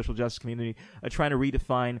 particular social justice community, are trying to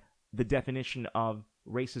redefine the definition of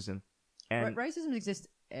racism. And racism exists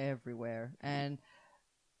everywhere, and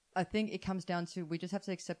I think it comes down to we just have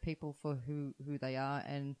to accept people for who they are,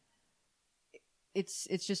 and it's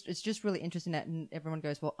just really interesting that everyone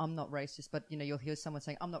goes, well, I'm not racist, but you'll hear someone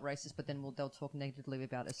saying I'm not racist, but then they'll talk negatively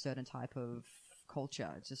about a certain type of culture.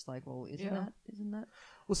 It's just like, well, isn't that?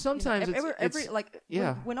 Well, sometimes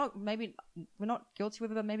we're not guilty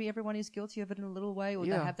of it, but maybe everyone is guilty of it in a little way, or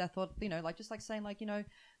they have that thought, like just like saying like and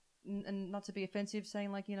not to be offensive,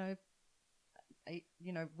 saying like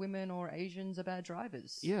women or Asians are bad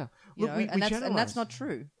drivers. Yeah, look, and that's not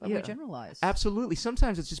true. But we generalize. Absolutely.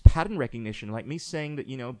 Sometimes it's just pattern recognition, like me saying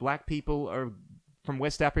that black people are from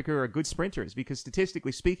West Africa are good sprinters because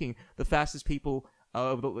statistically speaking, the fastest people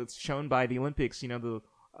it's shown by the Olympics, the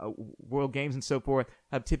World Games and so forth,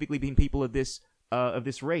 have typically been people of this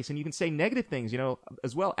race. And you can say negative things,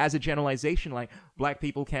 as well as a generalization, like black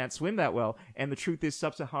people can't swim that well. And the truth is,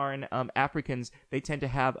 sub-Saharan Africans, they tend to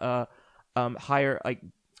have higher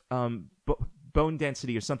bone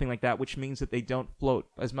density or something like that, which means that they don't float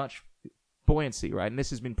as much buoyancy, right? And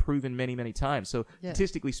this has been proven many, many times. So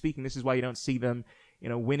statistically speaking, this is why you don't see them,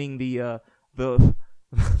 winning the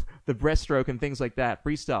breaststroke and things like that,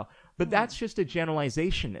 freestyle. But that's just a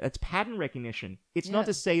generalization. That's pattern recognition. It's not Yeah.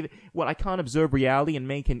 to say that, well, I can't observe reality and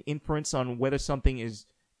make an inference on whether something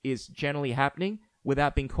is generally happening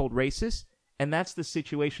without being called racist. And that's the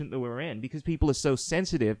situation that we're in, because people are so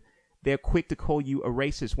sensitive. They're quick to call you a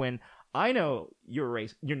racist when I know you're a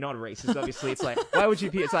racist. You're not a racist, obviously. It's like, why would you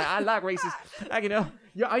be? It's like, I like racists. Like,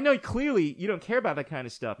 I know clearly you don't care about that kind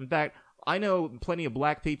of stuff. In fact, I know plenty of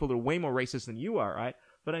black people that are way more racist than you are, right?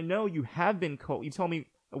 But I know you have been called. You told me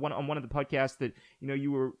on one of the podcasts that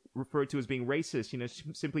you were referred to as being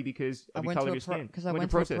racist, simply because of the color of your skin. Because I went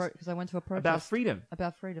to a protest about freedom.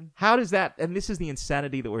 About freedom. How does that? And this is the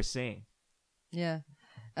insanity that we're seeing. Yeah.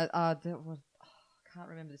 I can't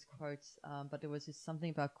remember this quote, but there was something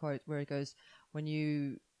about quote where it goes, when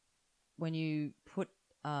you put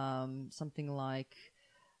something like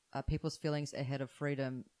people's feelings ahead of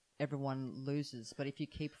freedom, everyone loses. But if you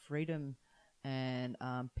keep freedom and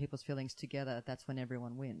people's feelings together, that's when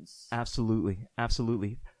everyone wins. Absolutely.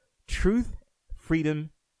 Absolutely. Truth,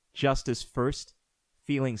 freedom, justice first,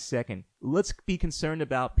 feelings second. Let's be concerned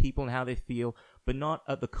about people and how they feel, but not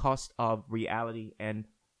at the cost of reality and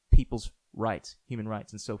people's rights, human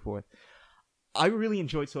rights, and so forth. I really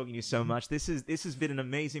enjoyed talking to you so much. This has been an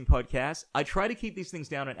amazing podcast. I try to keep these things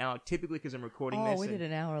down an hour, typically because I'm recording this. Oh, we did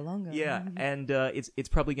an hour longer. Yeah, and it's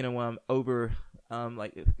probably going to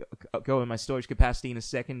go in my storage capacity in a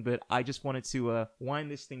second. But I just wanted to wind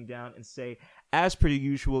this thing down and say, as per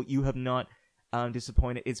usual, you have not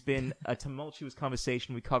disappointed. It's been a tumultuous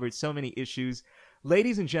conversation. We covered so many issues.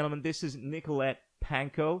 Ladies and gentlemen, this is Nicolette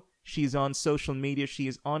Panko. She's on social media. She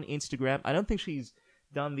is on Instagram. I don't think she's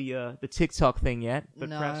done the TikTok thing yet, but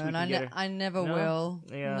no, perhaps we can get her. I never will.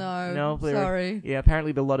 Yeah. No, sorry. Yeah,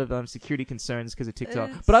 apparently there are a lot of security concerns because of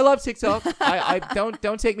TikTok. But I love TikTok. I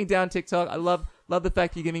don't take me down, TikTok. I love the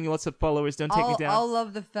fact you're giving me lots of followers. Don't take me down. I'll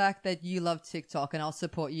love the fact that you love TikTok, and I'll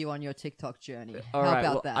support you on your TikTok journey. All How right,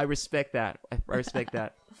 about that? I respect that. I respect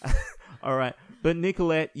that. All right. But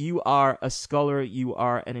Nicolette, you are a scholar. You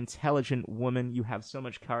are an intelligent woman. You have so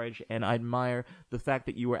much courage, and I admire the fact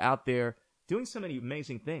that you were out there doing so many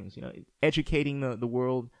amazing things, educating the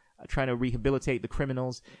world, trying to rehabilitate the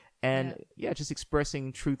criminals, and just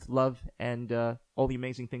expressing truth, love, and all the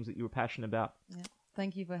amazing things that you were passionate about. Yeah.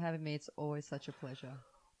 Thank you for having me. It's always such a pleasure.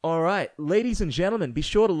 All right, ladies and gentlemen, be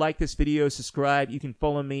sure to like this video, subscribe. You can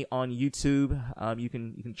follow me on YouTube. You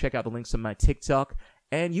can check out the links on my TikTok.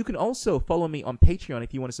 And you can also follow me on Patreon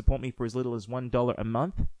if you want to support me for as little as $1 a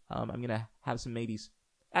month. I'm going to have some maybes.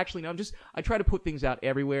 Actually, no, I try to put things out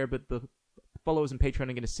everywhere, but the followers on Patreon are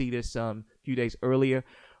going to see this a few days earlier.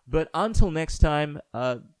 But until next time,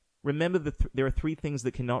 remember that there are three things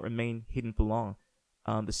that cannot remain hidden for long.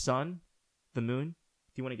 The sun, the moon.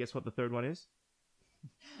 Do you want to guess what the third one is?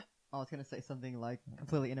 I was going to say something like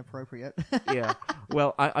completely inappropriate. Yeah.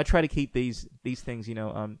 Well, I try to keep these things,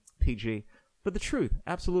 PG. But the truth,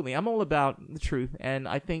 absolutely. I'm all about the truth. And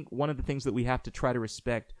I think one of the things that we have to try to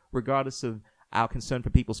respect, regardless of our concern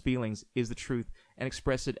for people's feelings, is the truth, and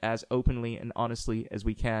express it as openly and honestly as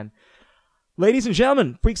we can. Ladies and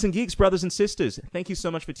gentlemen, freaks and geeks, brothers and sisters, thank you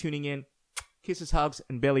so much for tuning in. Kisses, hugs,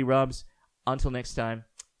 and belly rubs. Until next time,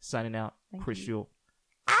 signing out, Chris Jewell.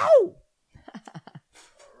 Ow!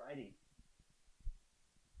 Alrighty.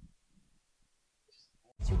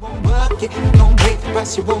 You won't work it, don't break the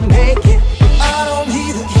press, you won't make it. I don't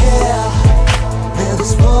even care where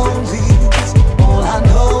this road leads. All I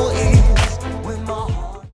know is